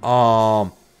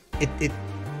 It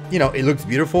you know, it looks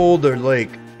beautiful.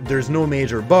 There's no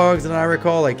major bugs, and I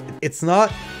recall, like, it's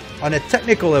not, on a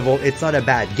technical level, it's not a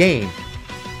bad game.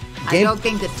 I don't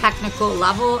think the technical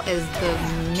level is the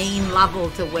main level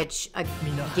to which a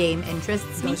game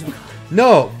interests me.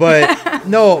 No, but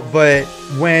no, but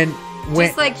when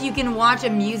just like you can watch a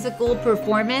musical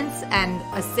performance and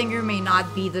a singer may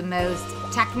not be the most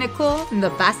technical and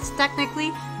the best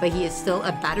technically, but he is still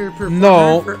a better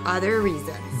performer for other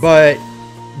reasons. But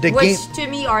the game, which to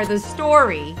me are the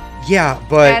story,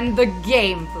 and the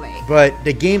gameplay. But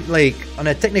the game, like, on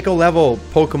a technical level,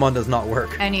 Pokemon does not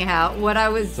work. Anyhow, what I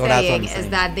was saying is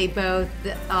that they both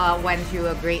went through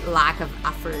a great lack of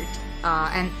effort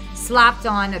and slapped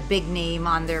on a big name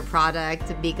on their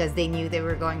product because they knew they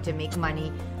were going to make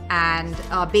money, and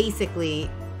basically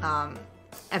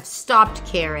have stopped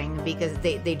caring because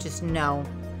they just know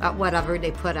whatever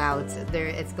they put out,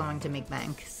 it's going to make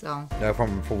bank. So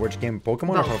for which game,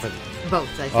 Pokemon?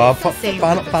 Both. I think.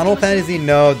 Final Fantasy.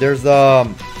 No, there's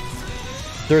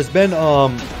been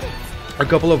a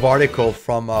couple of articles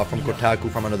from Kotaku,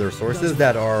 from other sources,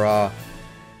 that are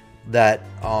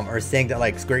saying that,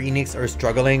 like, Square Enix are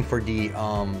struggling for the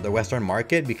Western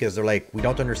market because they're like, we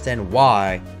don't understand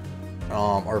why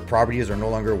our properties are no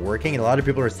longer working, and a lot of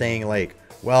people are saying, like,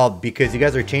 well, because you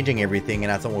guys are changing everything,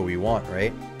 and that's not what we want,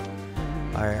 right?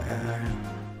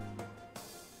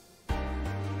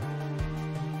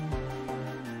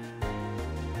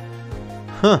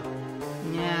 Huh.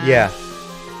 Yeah.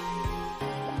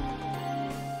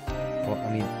 Well,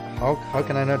 I mean, how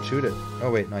can I not shoot it?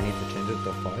 Oh wait, no, I need to change it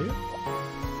to fire?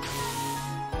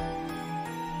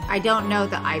 I don't know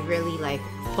that I really, like,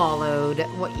 followed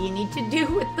what you need to do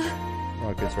with the...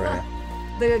 Oh, it's right here.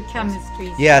 The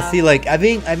chemistry yeah, stuff. see, like,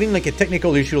 having like a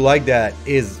technical issue like that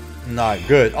is not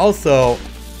good. Also,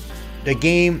 the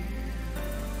game,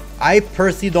 I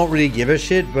personally don't really give a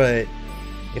shit, but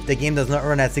if the game does not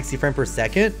run at 60 frames per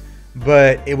second,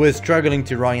 but it was struggling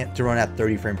to run at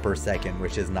 30 frames per second,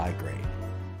 which is not great.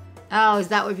 Oh, is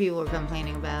that what people were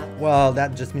complaining about? Well,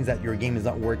 that just means that your game is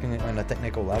not working on a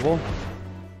technical level.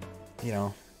 You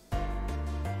know,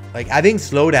 like, having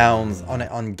slowdowns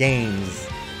on games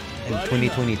in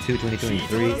 2022,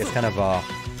 2023 is kind of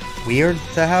weird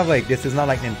to have. Like, this is not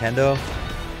like Nintendo.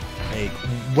 Like,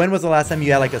 when was the last time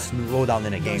you had, like, a slowdown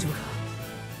in a game?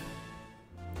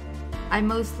 I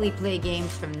mostly play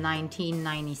games from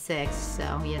 1996,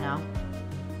 so, you know.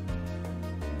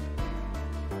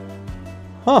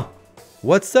 Huh.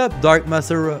 What's up, Dark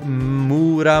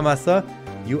Muramasa?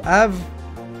 You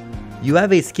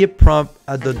have a skip prompt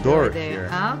at the door here.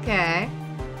 Okay.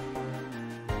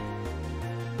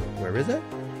 Where is it?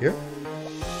 Here?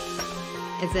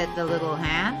 Is it the little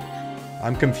hand?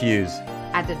 I'm confused.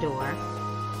 At the door.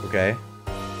 Okay.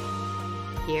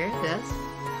 Here, this.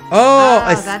 Oh,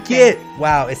 a skit.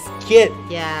 Wow, a skit.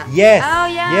 Yeah. Yes. Oh,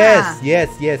 yeah.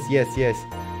 Yes.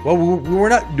 Well, we were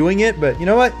not doing it, but you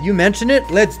know what? You mentioned it.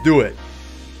 Let's do it.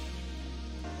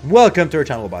 Welcome to our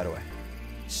channel, by the way.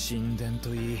 神殿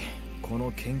といい、こ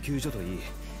の研究所といい、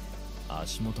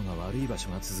足元が悪い場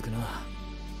所が続くな。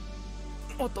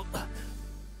おっと、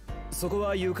そこ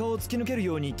は床を突き抜ける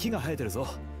ように木が生えてるぞ。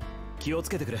気をつ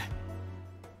けてくれ。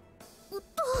おっ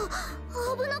と、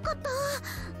危なかった。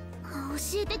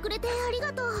教えてくれてあり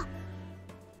がとう。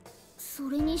そ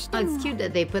れにしても、it's cute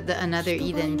that they put another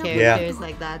Eden characters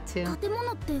like that too. 建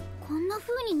物ってこんな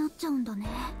風になっちゃうんだね。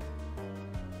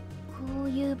こう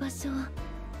いう場所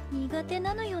苦手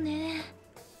なのよね。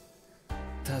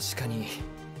確かに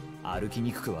歩き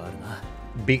にくくはあるな。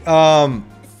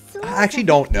I actually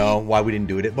don't know why we didn't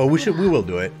do it, but we will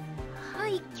do it.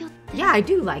 Yeah, I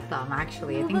do like them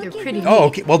actually. I think they're pretty neat. Oh,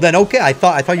 okay. Well then, okay. I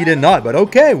thought you did not, but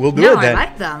okay, we'll do it then. No, I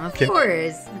like them, of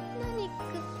course.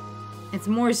 It's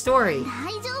more story.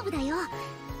 大丈夫だよ。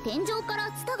天井か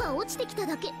らツタが落ちてきた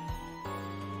だけ。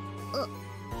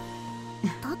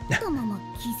立ったまま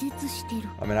気絶してる。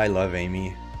I mean, I love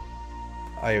Amy.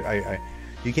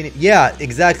 You can, yeah,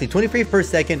 exactly. 20 frames per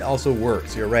second also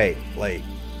works. You're right. Like,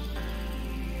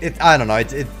 I don't know.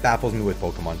 It baffles me with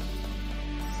Pokemon.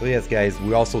 So yes, guys,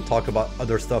 we also talk about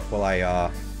other stuff while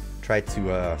I try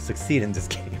to succeed in this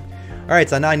game. All right,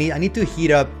 so now I need to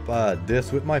heat up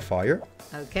this with my fire.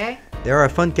 Okay. There are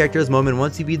fun characters moment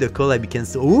once you beat the call I begin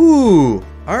to. Ooh.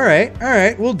 All right.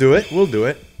 We'll do it.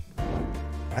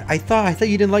 I thought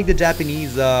you didn't like the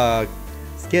Japanese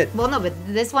skit. Well, no, but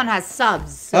this one has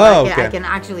subs, so I can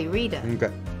actually read it.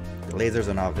 Okay. The lasers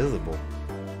are not visible.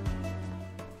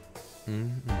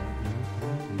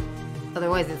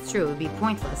 Otherwise, it's true. It would be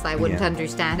pointless. I wouldn't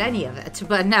understand any of it.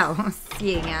 But no,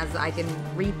 seeing as I can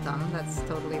read them, that's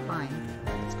totally fine.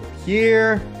 Let's go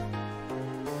here.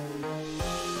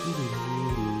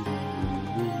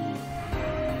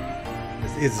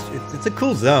 It's a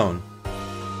cool zone.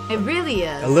 It really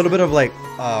is. A little bit of like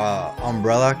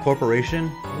Umbrella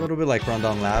Corporation. A little bit like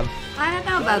Rundown Lab. I don't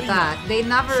know about that. They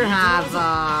never have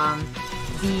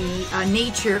the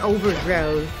nature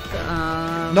overgrowth.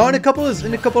 No, in a couple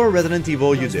of Resident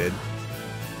Evil, you did.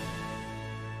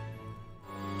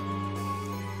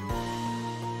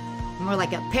 More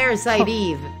like a Parasite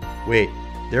Eve. Wait,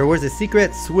 there was a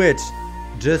secret switch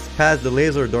just past the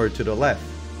laser door to the left.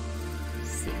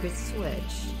 Secret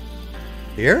switch.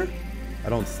 Here? I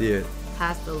don't see it.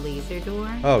 Past the laser door?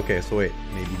 Oh, okay, so wait,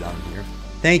 maybe down here.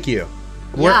 Thank you.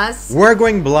 Yes. We're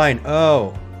going blind.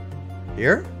 Oh.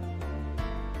 Here?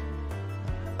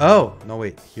 Oh. No,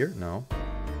 wait. Here? No.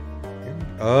 Here?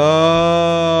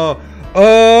 Oh.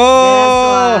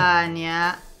 Oh. This one,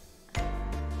 yeah.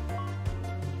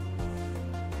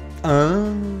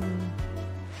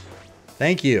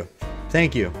 Thank you.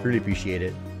 Thank you. Really appreciate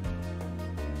it.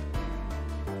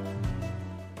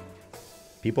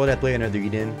 People that play Another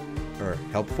Eden are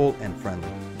helpful and friendly.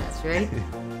 That's right.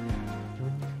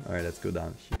 Alright, let's go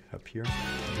down up here.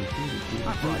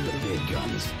 I like the big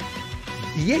guns.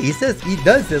 Yeah, he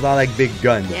does say I like big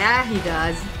guns. Yeah, he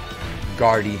does.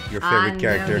 Guardy, your favorite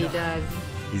character. He does.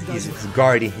 He's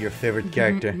Guardy, your favorite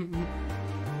character.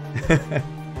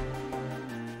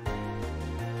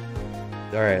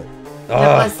 Alright.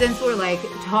 Yeah, but since we're like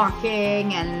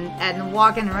talking and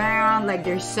walking around, like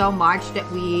there's so much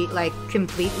that we like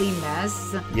completely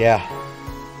miss. Yeah.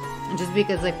 And just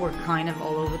because like we're kind of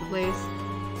all over the place.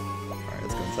 Alright,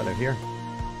 let's go inside of here.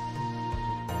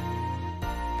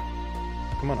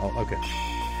 Come on, okay.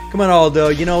 Come on, Aldo.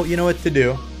 You know what to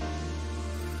do.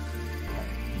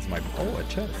 It's my a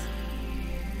chest.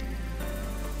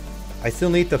 I still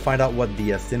need to find out what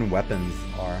the Sin weapons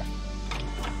are.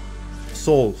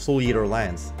 Soul Eater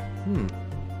Lance.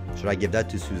 Should I give that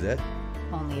to Suzette?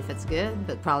 Only if it's good,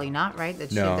 but probably not, right? Does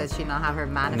she not have her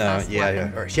No, manifest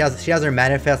weapon? yeah. Or she has her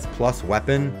manifest plus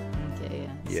weapon. Okay,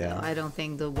 Yeah. So I don't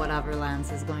think the whatever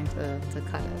lance is going to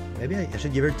cut it. Maybe I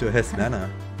should give her to Hismena.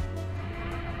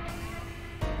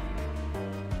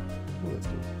 Oh, that's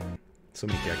cool. So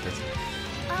many characters.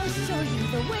 I'll show you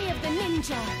the way of the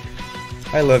ninja.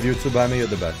 I love you, Tsubame. You're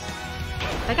the best.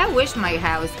 Like, I wish my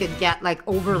house could get, like,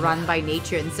 overrun by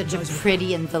nature in such a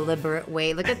pretty and deliberate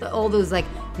way. Look at all those, like,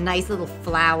 nice little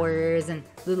flowers and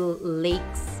little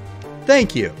lakes.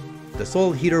 Thank you. The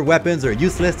Soul Eater weapons are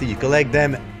useless till you collect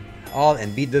them all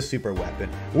and beat the super weapon.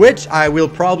 Which I will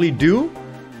probably do.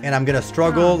 And I'm gonna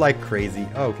struggle like crazy.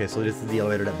 Oh, okay, so this is the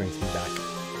elevator that brings me back.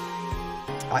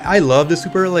 I love the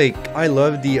super, like, I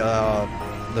love the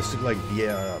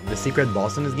secret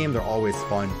boss in this game. They're always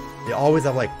fun. They always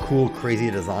have like cool,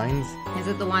 crazy designs. Is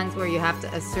it the ones where you have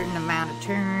to a certain amount of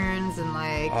turns and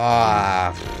like?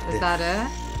 Is that it?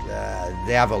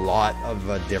 They have a lot of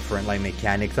different like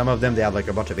mechanics. Some of them they have like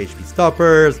a bunch of HP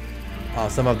stoppers.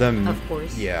 Some of them, of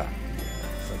course. Yeah.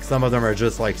 Like some of them are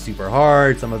just like super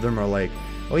hard. Some of them are like,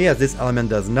 oh yes, this element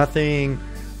does nothing.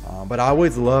 But I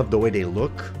always love the way they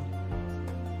look.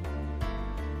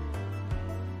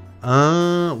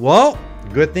 Well.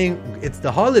 Good thing it's the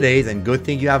holidays and good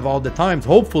thing you have all the times,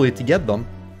 hopefully, to get them.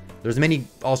 There's many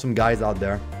awesome guys out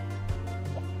there.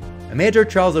 A major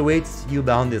trial awaits you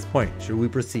beyond this point. Should we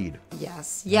proceed?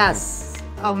 Yes. Yes.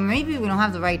 Oh, maybe we don't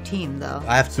have the right team, though.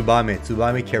 I have Tsubame.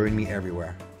 Tsubame carrying me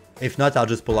everywhere. If not, I'll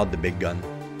just pull out the big gun.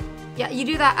 Yeah, you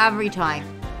do that every time.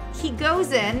 He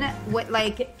goes in with,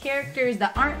 like, characters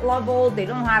that aren't leveled, they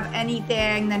don't have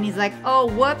anything, then he's like, oh,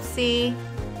 whoopsie.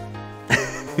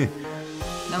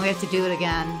 Then we have to do it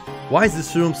again. Why is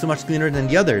this room so much cleaner than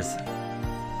the others?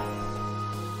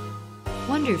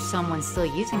 Wonder if someone's still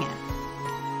using it.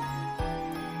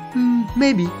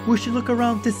 Maybe we should look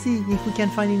around to see if we can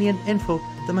find any info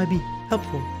that might be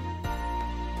helpful.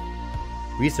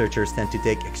 Researchers tend to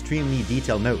take extremely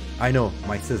detailed note. I know,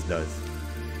 my sis does.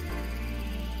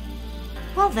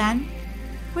 Well then,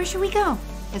 where should we go?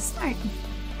 Let's start.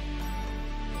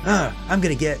 I'm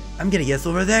gonna guess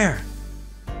over there.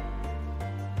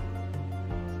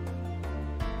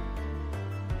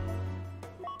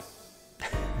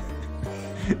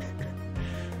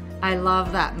 I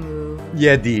love that move.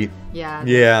 Yeah, D. Yeah.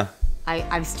 Yeah.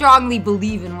 I strongly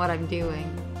believe in what I'm doing.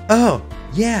 Oh,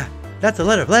 yeah. That's a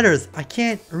lot of letters. I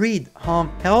can't read.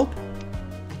 Help?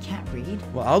 I can't read?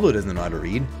 Well, Aldo doesn't know how to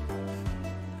read.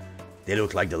 They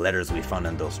look like the letters we found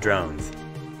on those drones.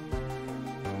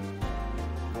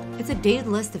 It's a dated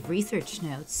list of research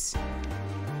notes.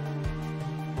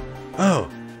 Oh,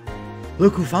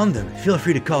 look who found them. Feel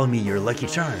free to call me your lucky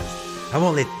charms. I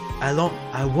won't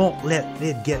let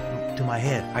it get to my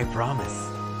head. I promise.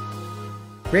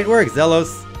 Great work,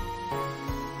 Zelos.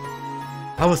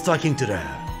 I was talking to the...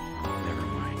 Oh, never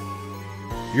mind.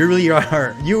 You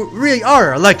really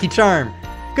are a lucky charm.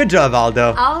 Good job,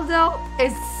 Aldo. Aldo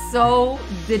is so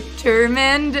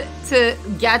determined to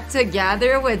get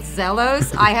together with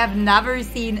Zelos. I have never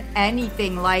seen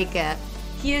anything like it.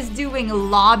 He is doing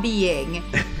lobbying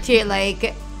to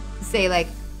like say like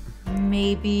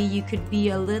maybe you could be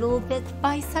a little bit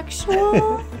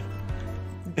bisexual.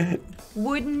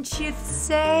 Wouldn't you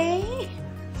say?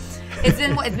 It's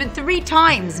been 3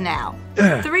 times now.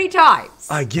 3 times.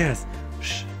 I guess.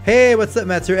 Hey, what's up,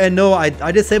 Matsu? And no,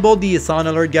 I disabled the sound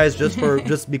alert, guys,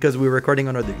 just because we're recording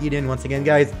under the Eden. Once again,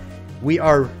 guys, we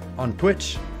are on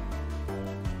Twitch.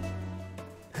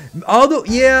 Although,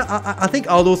 yeah, I think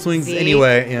Aldo swings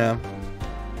anyway. Yeah.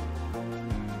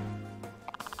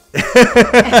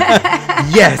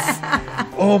 Yes.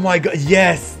 Oh my God.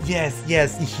 Yes. He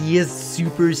is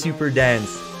super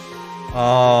dense.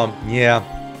 Yeah.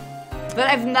 But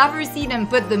I've never seen him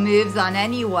put the moves on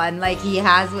anyone like he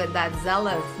has with that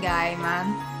Zealous guy, man.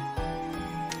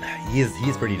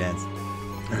 He's pretty dense.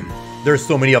 There's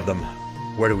so many of them.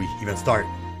 Where do we even start?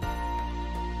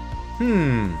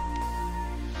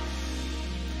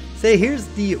 Say, here's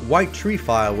the White Tree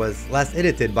file was last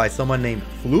edited by someone named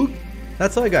Fluke.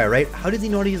 That's our guy, right? How does he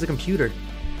know how to use a computer?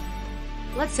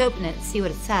 Let's open it and see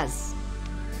what it says.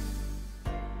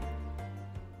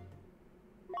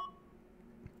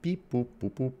 Beep boop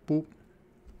boop boop boop.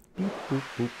 Beep boop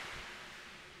boop.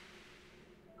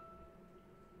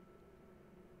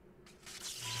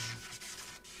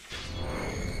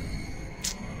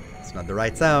 It's not the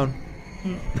right sound.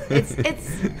 It's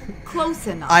close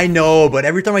enough. I know, but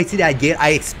every time I see that gate, I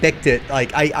expect it.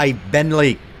 Like I been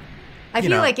like. I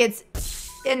feel like it's,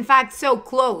 in fact, so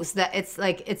close that it's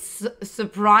like it's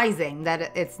surprising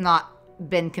that it's not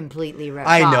been completely ripped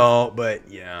off. I know, but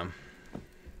yeah.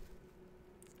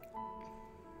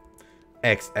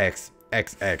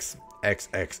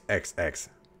 XXXXXXX.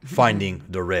 Finding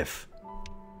the riff.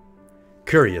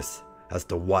 Curious as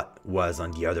to what was on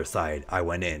the other side, I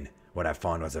went in. What I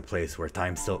found was a place where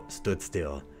time still stood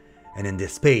still. And in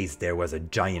this space there was a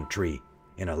giant tree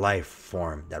in a life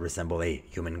form that resembled a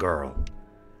human girl.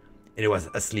 It was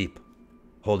asleep,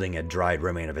 holding a dried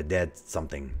remain of a dead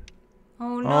something.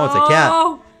 Oh no. Oh, it's a cat.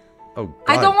 Oh God.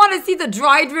 I don't want to see the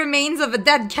dried remains of a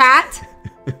dead cat.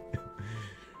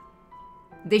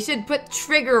 They should put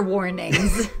trigger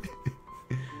warnings.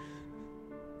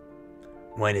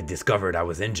 When it discovered I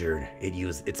was injured, it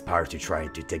used its power to try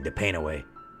to take the pain away,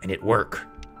 and it worked.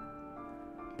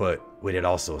 But would it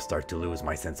also start to lose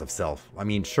my sense of self? I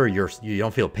mean, sure, you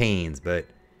don't feel pains, but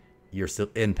you're still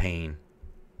in pain.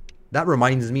 That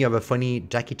reminds me of a funny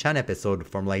Jackie Chan episode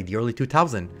from like the early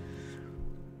 2000s.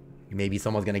 Maybe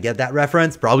someone's gonna get that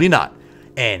reference, probably not.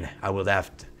 And I would have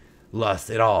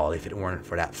lost it all if it weren't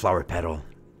for that flower petal.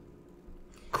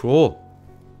 Cool.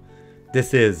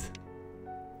 This is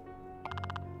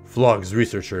Flog's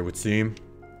researcher, it would seem.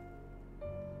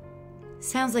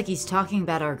 Sounds like he's talking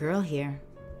about our girl here.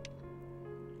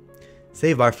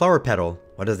 Save our flower petal.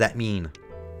 What does that mean?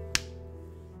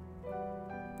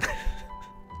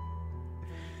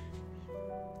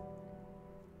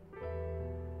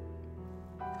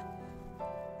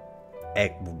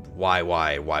 Why?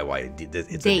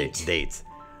 It's Date. Dates.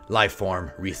 Life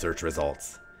form research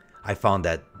results. I found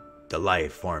that the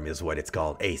life form is what it's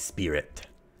called, a spirit.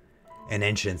 An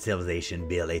ancient civilization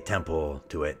built a temple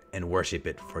to it and worship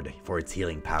it for its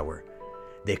healing power.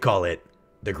 They call it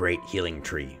the Great Healing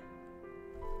Tree.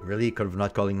 Really? Could have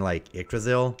not calling like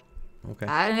Yggdrasil? Okay.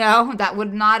 I don't know. That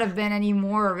would not have been any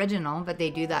more original, but they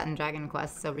do that in Dragon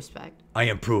Quest, so respect. I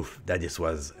am proof that this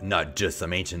was not just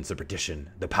some ancient superstition.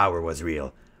 The power was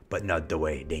real, but not the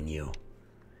way they knew.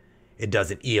 It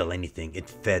doesn't heal anything. It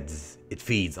feeds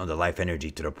on the life energy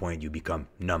to the point you become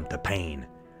numb to pain.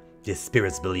 These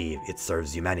spirits believe it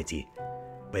serves humanity,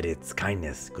 but its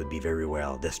kindness could be very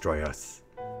well destroy us.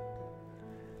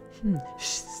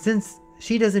 Since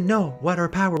she doesn't know what her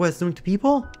power was doing to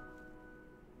people?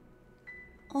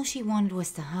 All she wanted was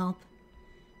to help,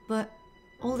 but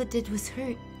all it did was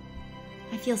hurt.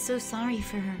 I feel so sorry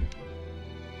for her.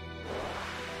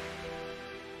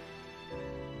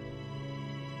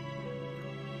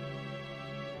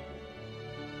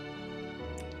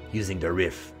 Using the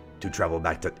rift to travel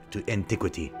back to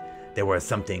antiquity, there was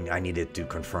something I needed to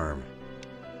confirm.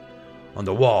 On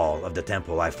the wall of the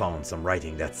temple, I found some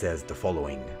writing that says the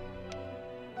following.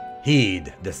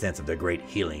 Heed the sense of the great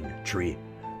healing tree,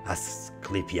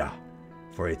 Asclepia,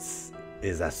 for it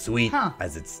is as sweet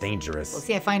as it's dangerous. Well,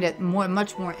 see, I find it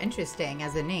much more interesting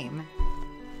as a name.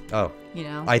 Oh. You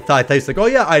know? I thought it's like, oh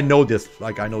yeah, I know this.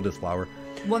 Like, I know this flower.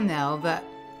 Well, no, but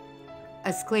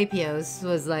Asclepios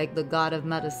was like the god of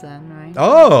medicine, right?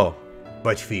 Oh!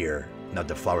 But fear not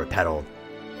the flower petal,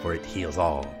 for it heals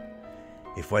all.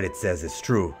 If what it says is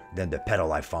true, then the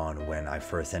petal I found when I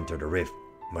first entered the rift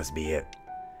must be it.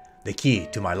 The key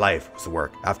to my life's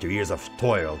work after years of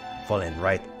toil falling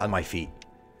right at my feet.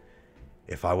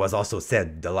 If I was also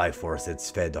said the life force it's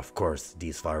fed, of course,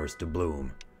 these flowers to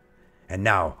bloom. And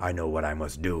now I know what I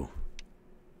must do.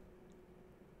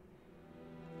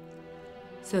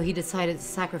 So he decided to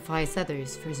sacrifice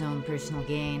others for his own personal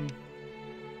gain.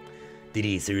 Did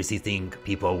he seriously think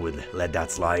people would let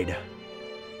that slide?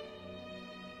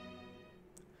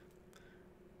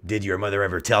 Did your mother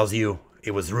ever tell you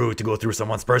it was rude to go through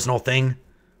someone's personal thing?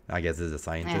 I guess it's a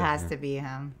scientist. It has to be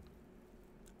him.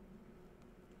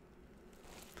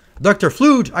 Dr.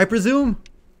 Flute, I presume?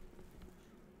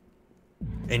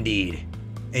 Indeed.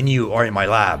 And you are in my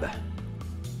lab.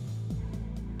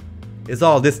 Is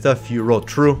all this stuff you wrote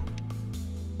true?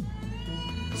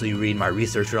 So you read my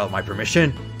research without my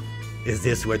permission? Is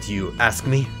this what you ask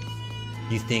me?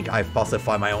 You think I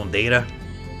falsify my own data?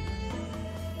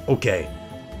 Okay,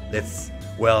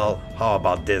 well, how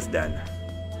about this then?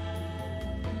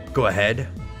 Go ahead.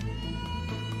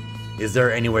 Is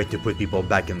there any way to put people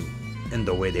back in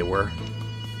the way they were?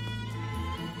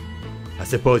 I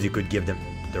suppose you could give them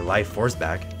their life force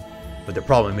back, but the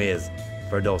problem is,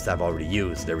 for those I've already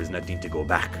used, there is nothing to go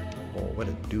back. Oh, what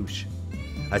a douche.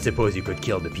 I suppose you could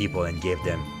kill the people and give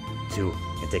them to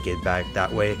and take it back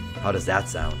that way. How does that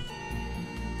sound?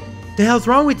 The hell's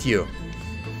wrong with you?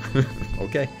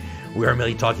 Okay, we are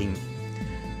merely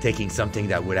taking something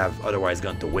that would have otherwise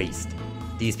gone to waste.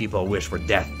 These people wish for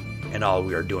death, and all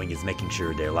we are doing is making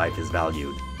sure their life is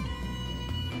valued.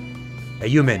 A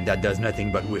human that does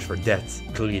nothing but wish for death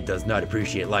clearly does not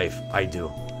appreciate life. I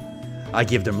do. I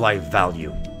give them life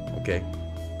value, okay?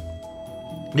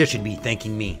 They should be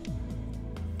thanking me.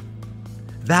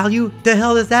 Value? The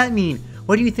hell does that mean?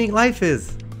 What do you think life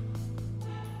is?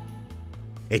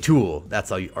 A tool. That's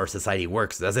how our society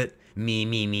works, does it?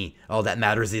 Me. All that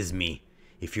matters is me.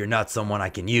 If you're not someone I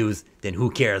can use, then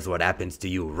who cares what happens to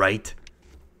you, right?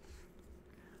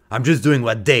 I'm just doing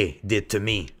what they did to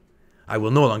me. I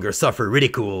will no longer suffer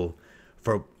ridicule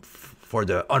for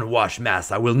the unwashed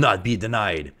mass. I will not be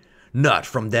denied. Not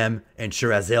from them, and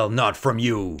sure as hell not from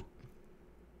you.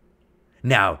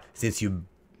 Now, since you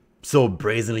so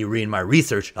brazenly read my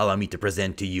research, allow me to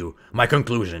present to you my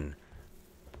conclusion.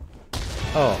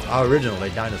 Oh, our original,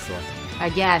 like dinosaur.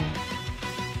 Again.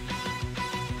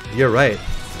 You're right.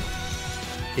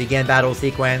 Begin battle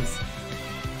sequence.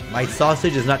 My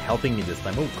sausage is not helping me this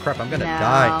time. Oh crap, I'm gonna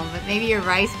die. But maybe your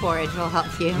rice porridge will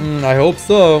help you. I hope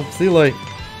so. See,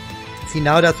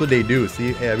 now that's what they do.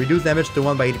 See, reduce damage to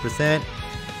 1 by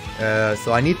 80%.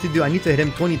 So I need to hit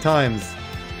him 20 times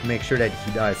to make sure that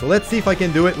he dies. So let's see if I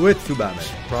can do it with Tsubame.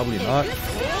 Probably not.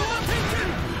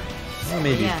 Or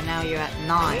maybe. Yeah, now you're at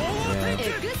 9. Yeah.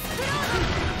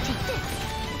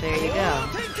 There you go.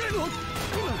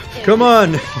 Come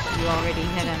on! You already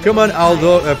hit him. Come on,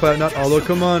 Aldo. Not Aldo.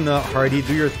 Come on, Hardy.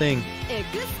 Do your thing.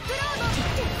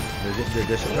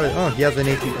 Oh, he has an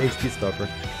HP stopper.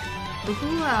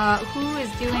 Who is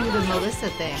doing the Melissa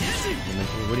thing?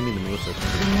 What do you mean the Melissa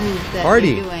thing? The move that Hardy.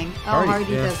 you're doing. Oh,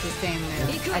 Hardy yeah. does the same move.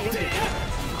 I think he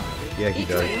does. Yeah, he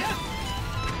does.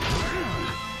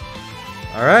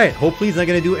 Alright, hopefully he's not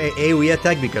gonna do a AoE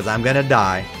attack because I'm gonna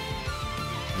die.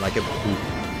 Like a poop.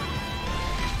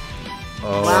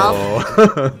 Oh.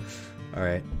 Well.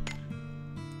 Alright.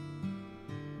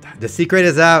 The secret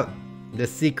is out. The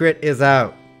secret is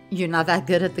out. You're not that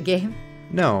good at the game?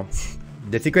 No.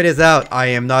 The secret is out. I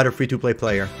am not a free-to-play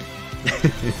player.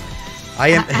 I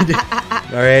am...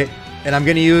 Alright. And I'm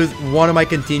gonna use one of my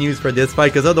continues for this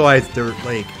fight because otherwise they're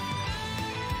like...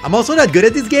 I'm also not good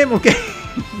at this game, okay?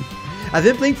 I've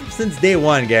been playing since day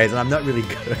one, guys, and I'm not really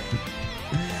good.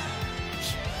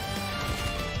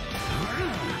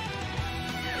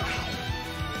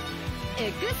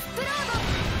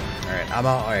 Alright, I'm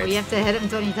out. Alright. We have to hit him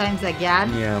 20 times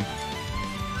again? Yeah.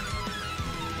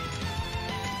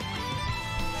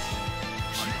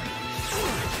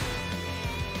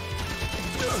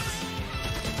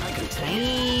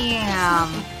 Damn.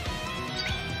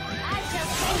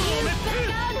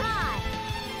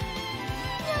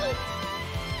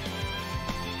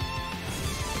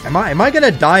 Am I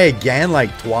gonna die again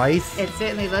like twice? It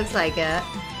certainly looks like it.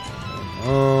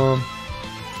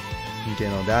 Okay,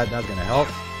 no, that's gonna help.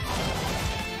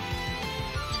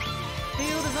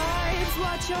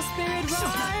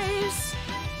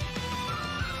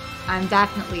 I'm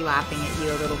definitely laughing at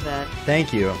you a little bit.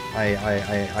 Thank you.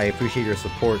 I appreciate your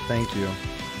support. Thank you.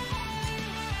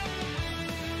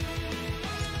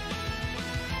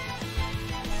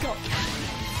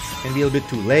 Gonna be a little bit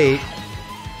too late.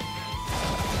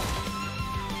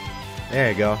 There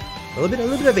you go. A little bit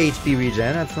of HP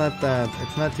regen. That's not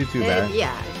it's not too bad.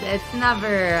 Yeah, it's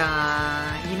never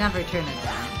you never turn it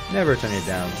down. Never turn it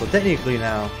down. So technically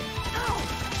now,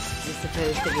 You're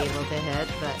supposed to be able to hit,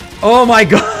 but oh my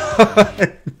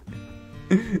god!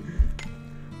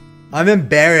 I'm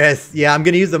embarrassed. Yeah, I'm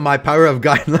gonna use my power of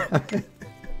guideline.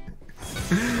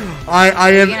 I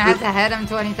am. you're gonna have to hit him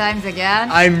 20 times again.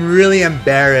 I'm really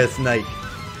embarrassed, like.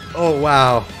 Oh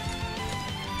wow.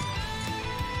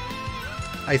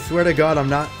 I swear to God, I'm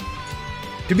not.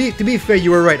 To be fair,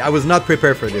 you were right. I was not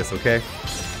prepared for this. Okay.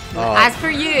 As for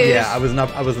you. Yeah, I was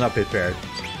not prepared.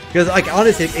 Because like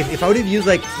honestly, if I would have used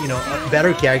like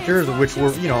better characters, which were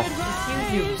Just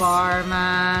use your bar,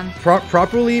 man.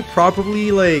 properly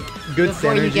like good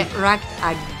Before synergy. you get wrecked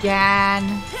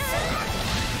again.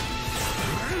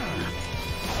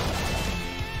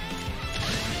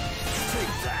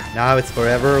 Now it's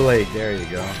forever. Like there you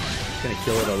go. It's gonna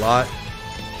kill it a lot.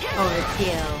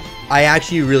 Overkill. I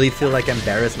actually really feel like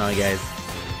embarrassed now, guys.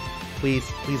 Please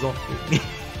don't.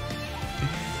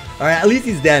 All right, at least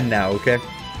he's dead now. Okay.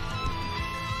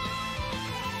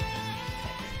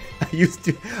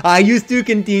 I used to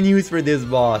continues for this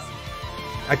boss.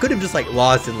 I could have just like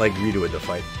lost and like redo the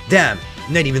fight. Damn,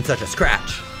 not even such a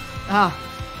scratch. Oh,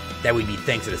 That would be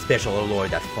thanks to the special alloy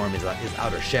that formed his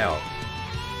outer shell.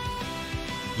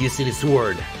 You see the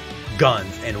sword,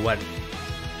 guns, and what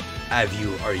have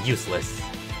you are useless.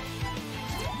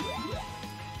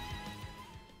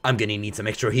 I'm gonna need some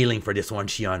extra healing for this one,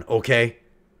 Shion, okay?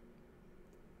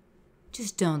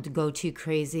 just don't go too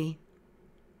crazy.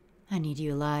 I need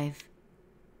you alive.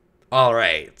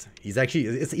 Alright. He's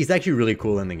actually really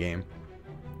cool in the game.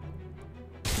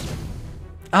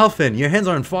 Alphen, your hands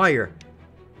are on fire.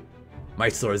 My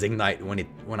swords ignite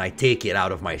when I take it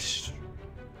out of my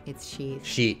It's sheath.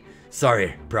 sheet.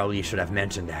 Sorry, probably should have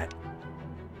mentioned that.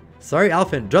 Sorry,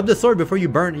 Alphen. Drop the sword before you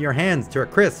burn your hands to a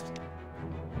crisp.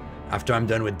 After I'm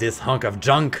done with this hunk of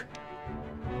junk,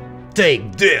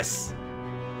 take this!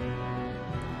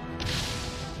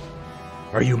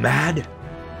 Are you mad?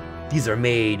 These are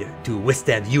made to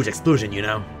withstand huge explosion, you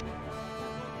know?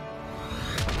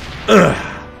 Ugh!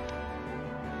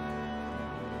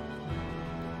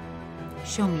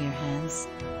 Show me your hands.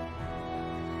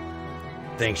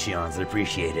 Thanks, Shions. I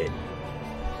appreciate it.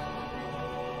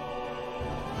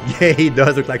 Yeah, he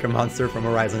does look like a monster from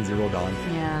Horizon Zero Dawn.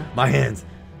 Yeah. My hands.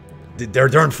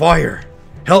 They're on fire.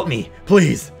 Help me,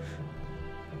 please.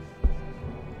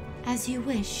 As you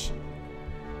wish.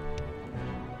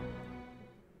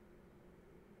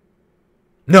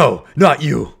 No, not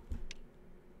you.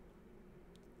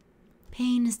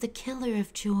 Pain is the killer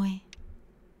of joy.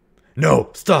 No,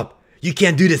 stop. You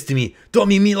can't do this to me. Don't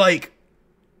mean me like...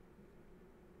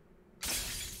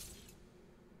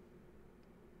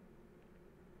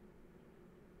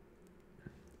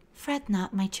 Fret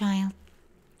not, my child.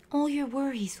 All your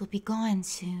worries will be gone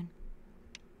soon.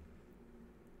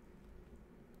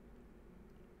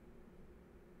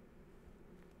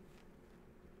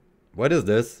 What is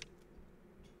this?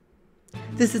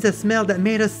 This is the smell that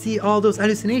made us see all those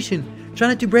hallucinations. Try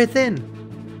not to breathe in.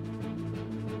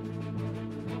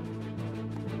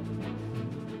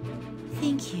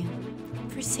 Thank you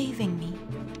for saving me.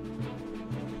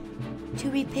 To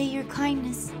repay your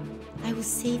kindness, I will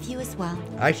save you as well.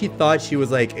 I actually thought she was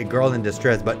like a girl in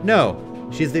distress, but no.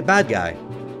 She's the bad guy.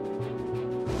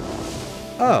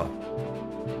 Oh.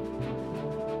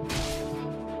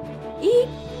 Eek.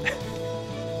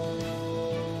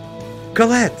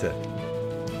 Colette!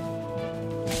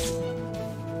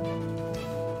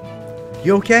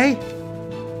 You okay?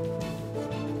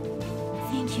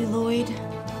 Thank you, Lloyd.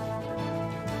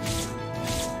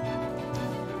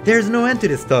 There's no end to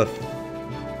this stuff.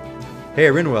 Hey,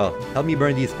 Rinwell, help me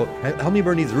burn these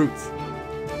roots.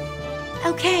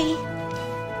 Okay.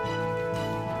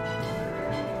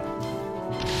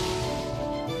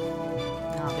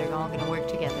 Oh, they're all gonna work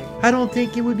together. I don't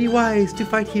think it would be wise to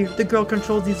fight here. The girl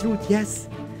controls these roots, yes.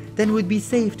 Then it would be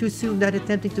safe to assume that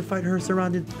attempting to fight her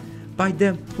surrounded by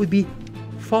them would be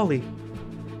folly.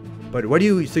 But what do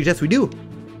you suggest we do?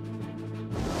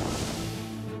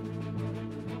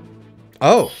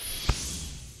 Oh.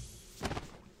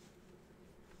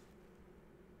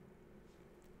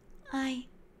 I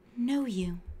know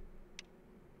you.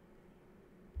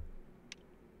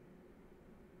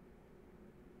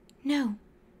 No,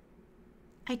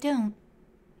 I don't.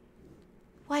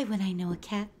 Why would I know a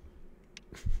cat?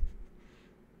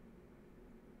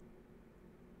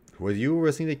 Was you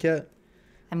arresting the cat?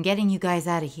 I'm getting you guys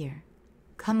out of here.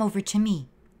 Come over to me.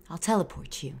 I'll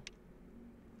teleport you.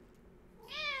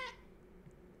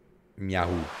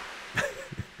 Meow.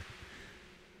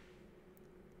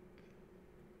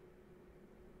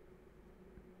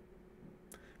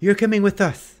 You're coming with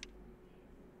us.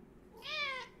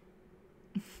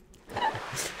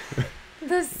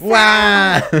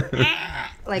 Wow.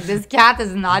 Like, this cat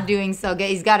is not doing so good.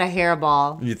 He's got a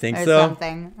hairball. You think or so?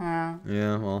 Something.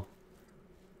 Yeah, well.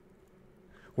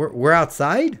 We're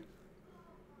outside?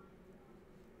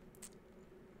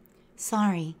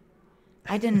 Sorry.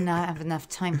 I didn't have enough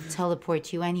time to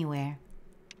teleport you anywhere.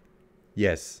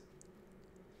 Yes.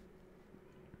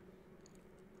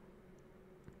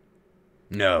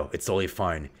 No, it's totally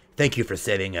fine. Thank you for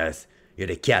saving us. You're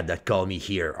the cat that called me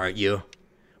here, aren't you?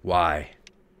 Why?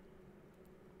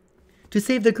 To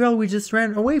save the girl we just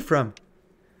ran away from.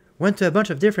 Went to a bunch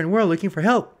of different worlds looking for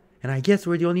help, and I guess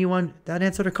we're the only one that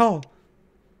answered the call.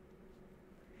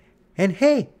 And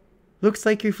hey, looks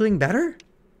like you're feeling better?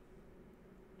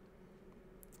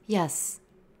 Yes,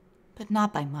 but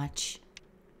not by much.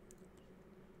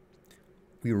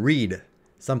 We read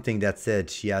something that said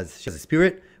she has a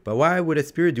spirit, but why would a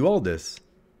spirit do all this?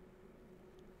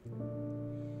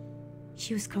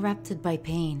 She was corrupted by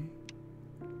pain.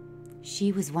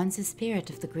 She was once a spirit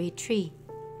of the great tree,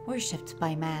 worshipped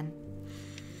by man.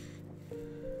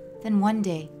 Then one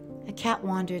day, a cat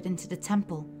wandered into the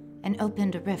temple and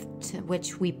opened a rift to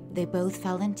which they both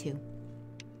fell into.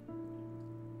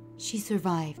 She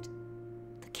survived.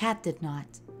 The cat did not.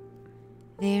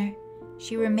 There,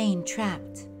 she remained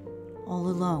trapped, all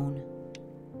alone.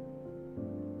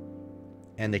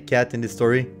 And the cat in this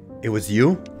story, it was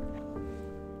you?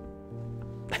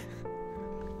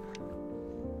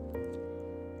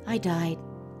 I died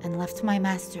and left my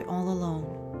master all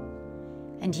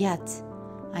alone. And yet,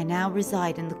 I now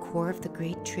reside in the core of the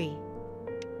great tree.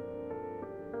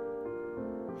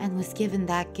 And was given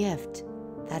that gift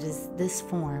that is this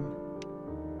form.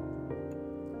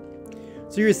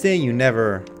 So you're saying you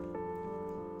never...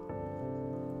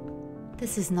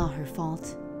 This is not her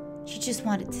fault. She just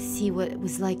wanted to see what it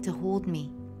was like to hold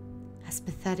me, as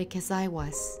pathetic as I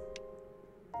was.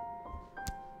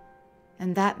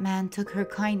 And that man took her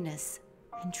kindness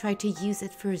and tried to use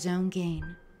it for his own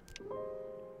gain.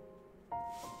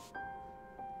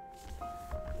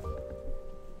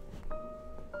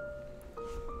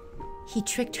 He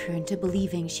tricked her into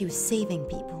believing she was saving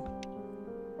people.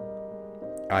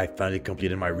 I finally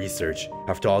completed my research.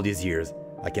 After all these years,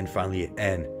 I can finally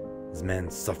end this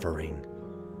man's suffering.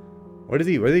 What is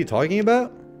he talking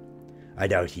about? I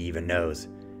doubt he even knows.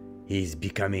 He's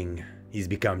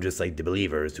become just like the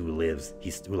believers whose lives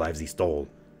he stole.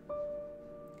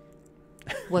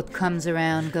 What comes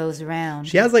around goes around.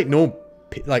 She has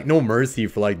no mercy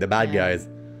for like the bad guys.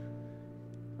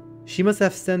 She must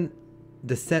have sent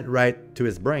the scent right to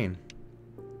his brain.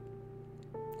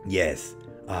 Yes,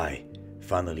 I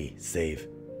finally save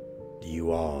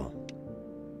you all.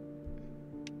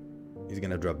 He's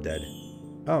gonna drop dead.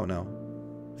 Oh no.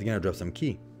 He's gonna drop some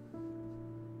key.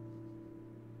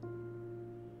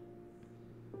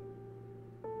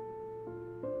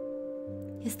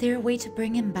 Is there a way to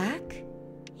bring him back,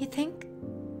 you think?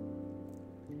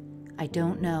 I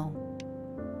don't know.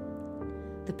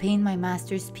 The pain my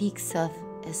master speaks of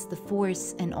is the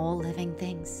force in all living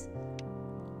things.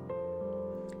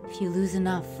 If you lose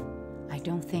enough, I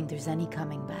don't think there's any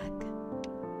coming back.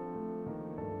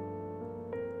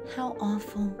 How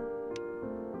awful.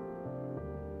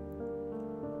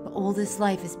 But all this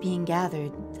life is being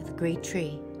gathered to the great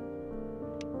tree.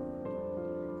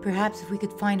 Perhaps if we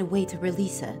could find a way to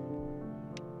release it.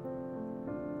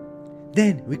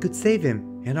 Then we could save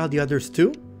him and all the others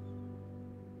too?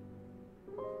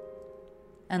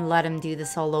 And let him do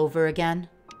this all over again?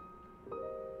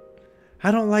 I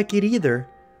don't like it either.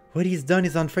 What he's done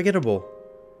is unforgettable.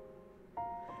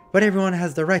 But everyone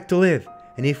has the right to live,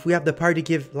 and if we have the power to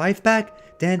give life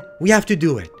back, then we have to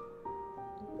do it.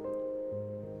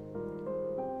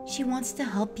 She wants to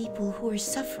help people who are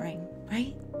suffering,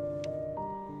 right?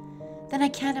 Then I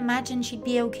can't imagine she'd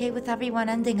be okay with everyone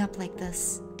ending up like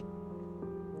this.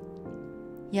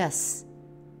 Yes,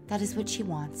 that is what she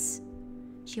wants.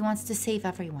 She wants to save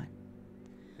everyone.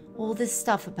 All this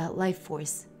stuff about life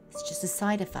force is just a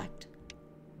side effect.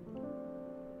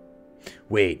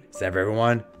 Wait, save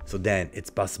everyone? So then, it's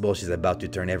possible she's about to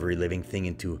turn every living thing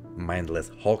into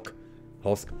mindless Hulk?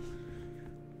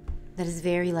 That is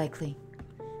very likely.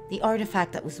 The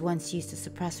artifact that was once used to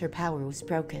suppress her power was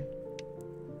broken.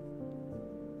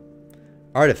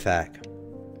 Artifact.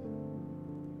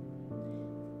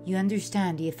 You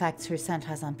understand the effects her scent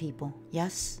has on people,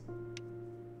 yes?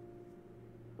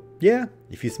 Yeah,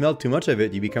 if you smell too much of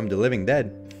it, you become the living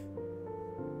dead.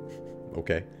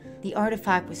 Okay. The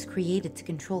artifact was created to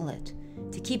control it,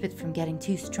 to keep it from getting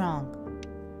too strong.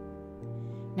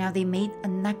 Now they made a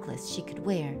necklace she could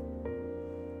wear,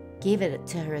 gave it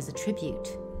to her as a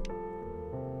tribute.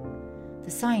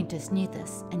 The scientist knew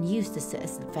this and used this to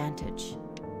his advantage.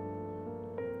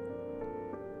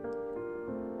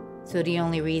 So the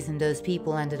only reason those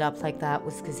people ended up like that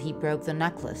was because he broke the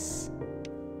necklace.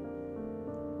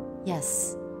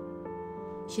 Yes,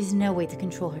 she has no way to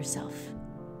control herself.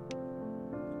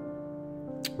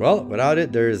 Well, without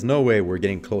it, there is no way we're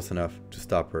getting close enough to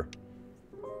stop her.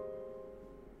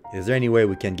 Is there any way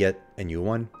we can get a new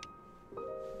one?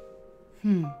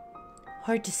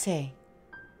 Hard to say.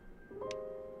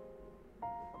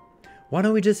 Why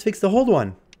don't we just fix the old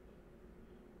one?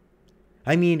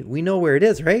 I mean, we know where it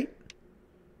is, right?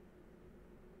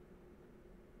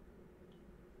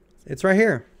 It's right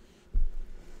here.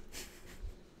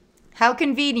 How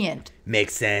convenient.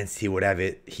 Makes sense. He would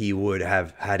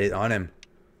have had it on him.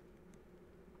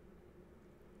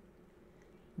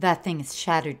 That thing is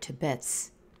shattered to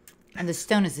bits. And the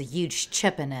stone has a huge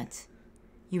chip in it.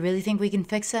 You really think we can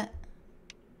fix it?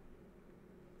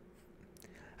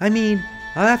 I mean,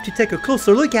 I'll have to take a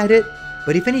closer look at it.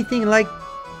 But if anything like...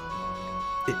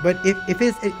 But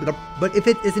if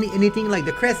it isn't anything like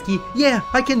the Kresge, yeah,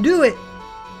 I can do it.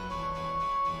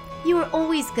 You were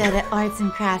always good at arts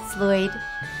and crafts, Lloyd.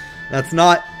 That's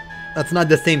not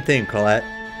the same thing, Colette.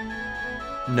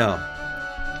 No.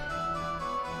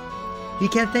 You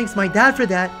can't thank my dad for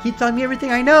that. He taught me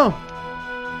everything I know.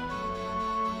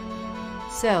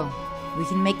 So, we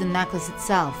can make the necklace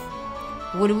itself.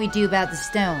 What do we do about the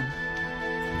stone?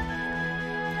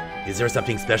 Is there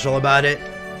something special about it?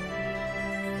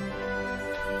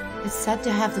 It's said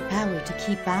to have the power to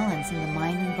keep balance in the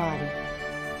mind and body.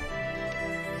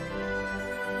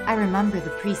 I remember the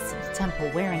priests of the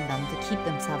temple wearing them to keep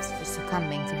themselves from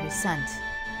succumbing to her scent.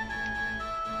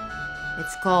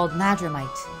 It's called Nadramite,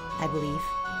 I believe.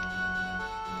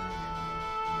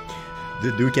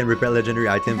 The dude can repair legendary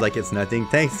items like it's nothing.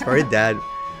 Thanks for it, Dad.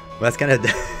 Well, that's kind of...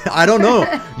 I don't know.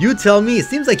 You tell me. It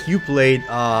seems like you played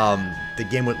the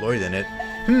game with Lloyd in it.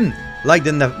 Like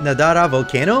the Nadara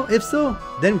volcano? If so,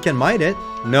 then we can mine it.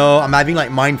 No, I'm having like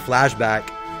mind flashback.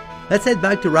 Let's head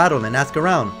back to Rattle and ask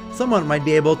around. Someone might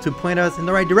be able to point us in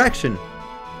the right direction.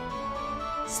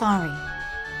 Sorry.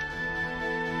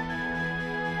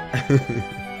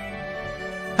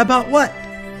 About what?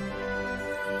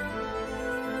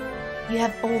 You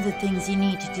have all the things you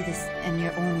need to do this in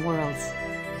your own worlds,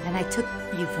 and I took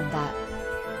you from that.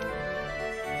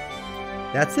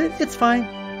 That's it? It's fine.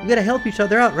 We gotta help each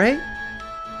other out, right?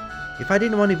 If I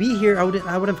didn't want to be here, I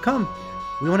would have come.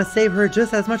 We want to save her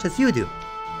just as much as you do.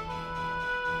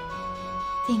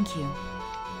 Thank you.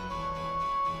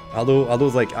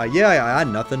 Aldo's like, yeah, I had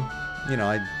nothing. You know,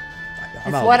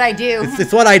 it's what I do.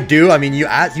 It's what I do. I mean, you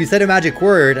said a magic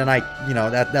word, and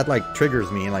that like triggers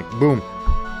me, and like boom.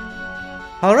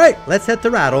 All right, let's head to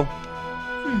Rattle.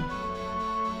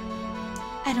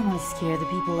 I don't want to scare the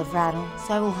people of Rattle,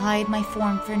 so I will hide my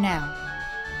form for now.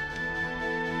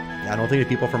 I don't think the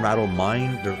people from Rattle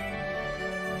mind.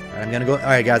 I'm gonna go. All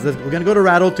right, guys, we're gonna go to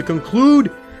Rattle to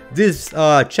conclude this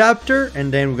chapter,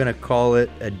 and then we're gonna call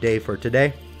it a day for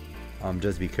today.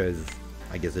 Just because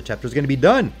I guess the chapter's gonna be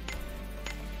done.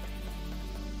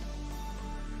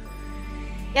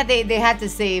 Yeah, they had to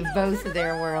save both of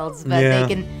their worlds, but yeah.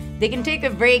 they can take a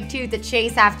break too to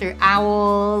chase after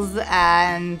owls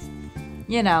and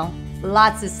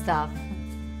lots of stuff.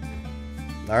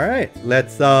 All right,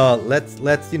 let's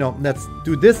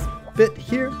do this bit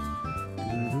here.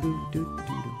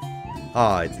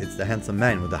 It's the handsome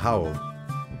man with the howl.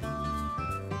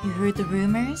 You heard the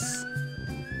rumors?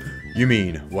 You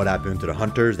mean what happened to the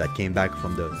hunters that came back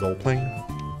from the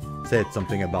Zolplane? Said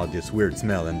something about this weird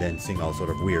smell and then sing all sort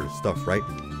of weird stuff, right?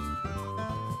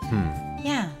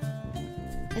 Yeah.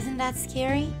 Isn't that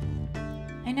scary?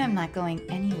 I know I'm not going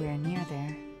anywhere near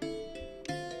there.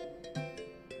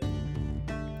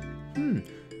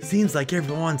 Seems like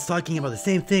everyone's talking about the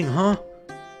same thing, huh?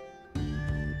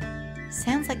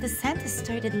 Sounds like the scent has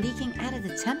started leaking out of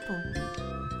the temple.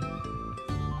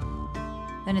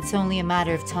 Then it's only a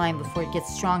matter of time before it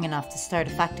gets strong enough to start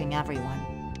affecting everyone.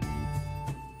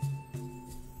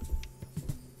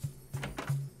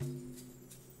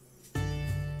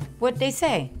 What'd they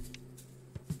say?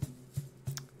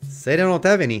 Say they don't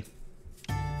have any.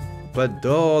 But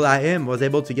Dol Aim was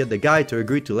able to get the guy to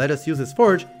agree to let us use his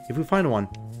forge if we find one.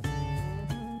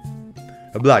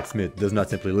 A blacksmith does not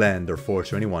simply lend or forge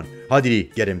to anyone. How did he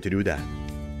get him to do that?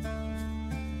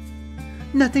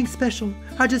 Nothing special.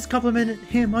 I just complimented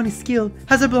him on his skill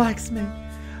as a blacksmith.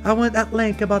 I went at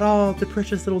length about all the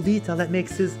precious little detail that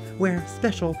makes his wear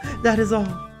special. That is all.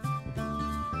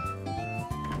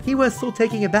 He was so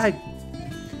taken aback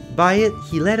by it,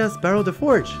 he let us borrow the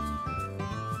forge.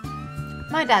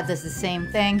 My dad does the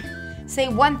same thing. Say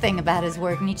one thing about his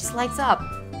work and he just lights up.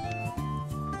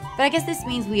 But I guess this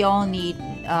means we all need,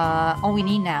 all we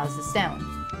need now is the stone.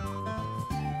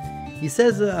 He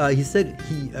said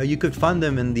you could find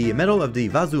them in the middle of the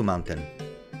Vazu mountain.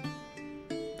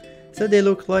 Said they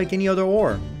look like any other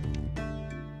ore.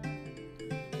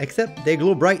 Except they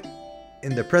glow bright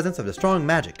in the presence of the strong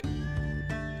magic.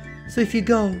 So if you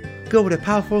go with a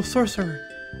powerful sorcerer.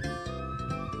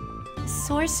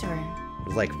 Sorcerer?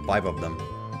 There's like 5 of them.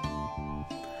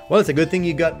 Well, it's a good thing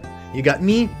you got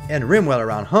me and Rimwell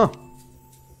around, huh?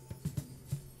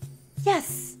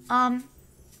 Yes,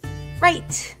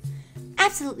 right.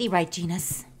 Absolutely right,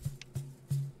 Genus.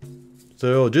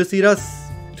 So just lead us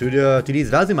to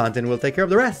these Vazu mountain, we'll take care of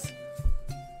the rest.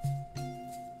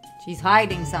 She's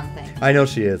hiding something. I know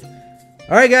she is.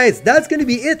 Alright guys, that's gonna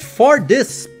be it for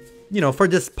this, for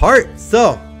this part.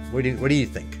 So, what do you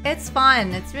think? It's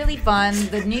fun. It's really fun.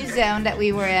 The new zone that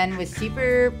we were in was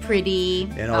super pretty.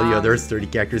 And all the other 30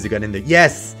 characters you got in there.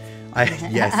 Yes!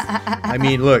 Yes. I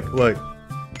mean, look.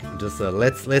 Just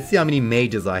let's see how many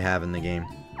mages I have in the game.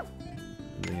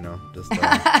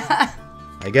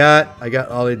 I got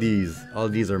all of these. All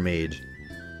of these are mage.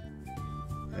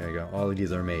 There you go. All of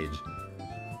these are mage.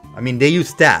 I mean, they use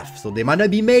staff, so they might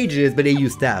not be mages, but they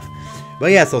use staff.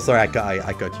 But yeah, so sorry, I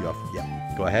cut you off.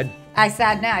 Yeah, go ahead. I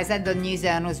said the new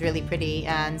zone was really pretty,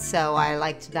 and so I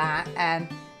liked that. And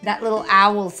that little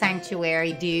owl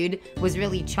sanctuary dude was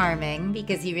really charming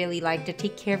because he really liked to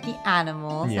take care of the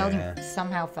animals. Yeah. I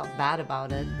somehow felt bad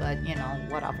about it, but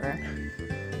whatever.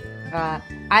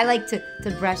 I like to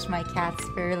brush my cat's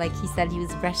fur, like he said he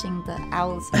was brushing the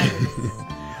owl's feathers.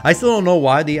 I still don't know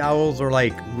why the owls are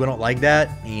like, we don't like that,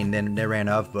 and then they ran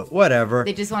off, but whatever.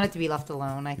 They just want it to be left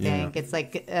alone, I think. Yeah. It's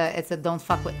like, it's a don't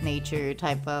fuck with nature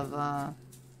type of,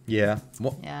 yeah.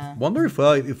 Yeah. Wonder if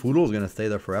Udo's gonna stay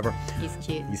there forever. He's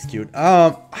cute. He's cute.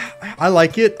 I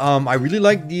like it. I really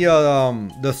like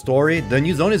the story. The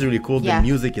new zone is really cool. Yeah. The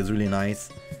music is really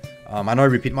nice. I know I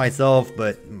repeat myself,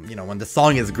 but when the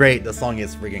song is great, the song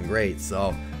is freaking great.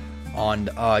 So,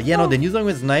 the new song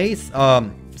was nice.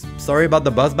 Sorry about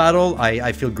the buzz battle.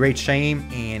 I feel great shame,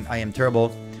 and I am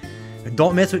terrible.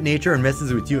 Don't mess with nature and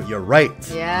messes with you. You're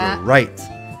right. Yeah. You're right.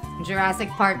 Jurassic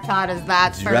Park taught us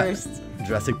that first.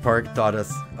 Jurassic Park taught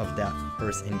us of that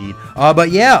first, indeed.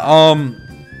 But yeah,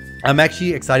 I'm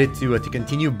actually excited to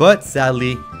continue, but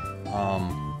sadly,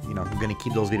 I'm gonna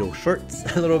keep those videos short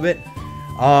a little bit.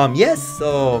 Yes,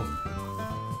 so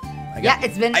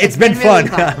it's been fun. Really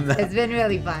fun. It's been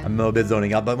really fun. I'm a little bit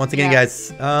zoning out, but once again,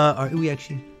 guys, are we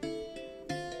actually?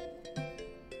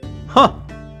 Huh?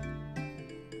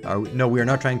 No, we are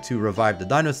not trying to revive the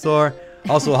dinosaur.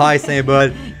 Also, hi,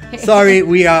 Bud. Sorry,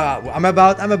 I'm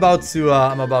about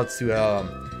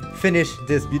to finish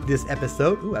this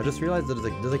episode. Ooh, I just realized that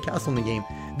there's a castle in the game.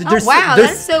 That's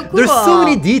so cool. There's so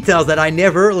many details that I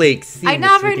never seen. I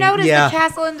never noticed the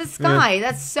castle in the sky. Yeah.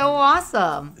 That's so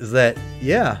awesome. Is that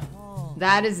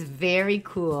That is very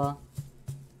cool.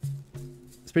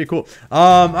 It's pretty cool.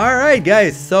 All right,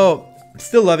 guys. So,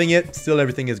 still loving it. Still,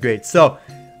 everything is great. So,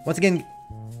 once again,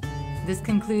 this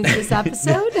concludes this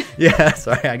episode. Yeah,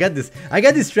 sorry, I got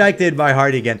distracted by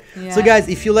Hardy again. Yeah. So guys,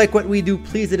 if you like what we do,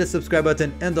 please hit the subscribe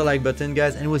button and the like button,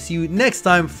 guys, and we'll see you next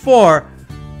time for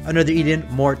another Eden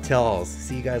Mortals.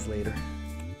 See you guys later.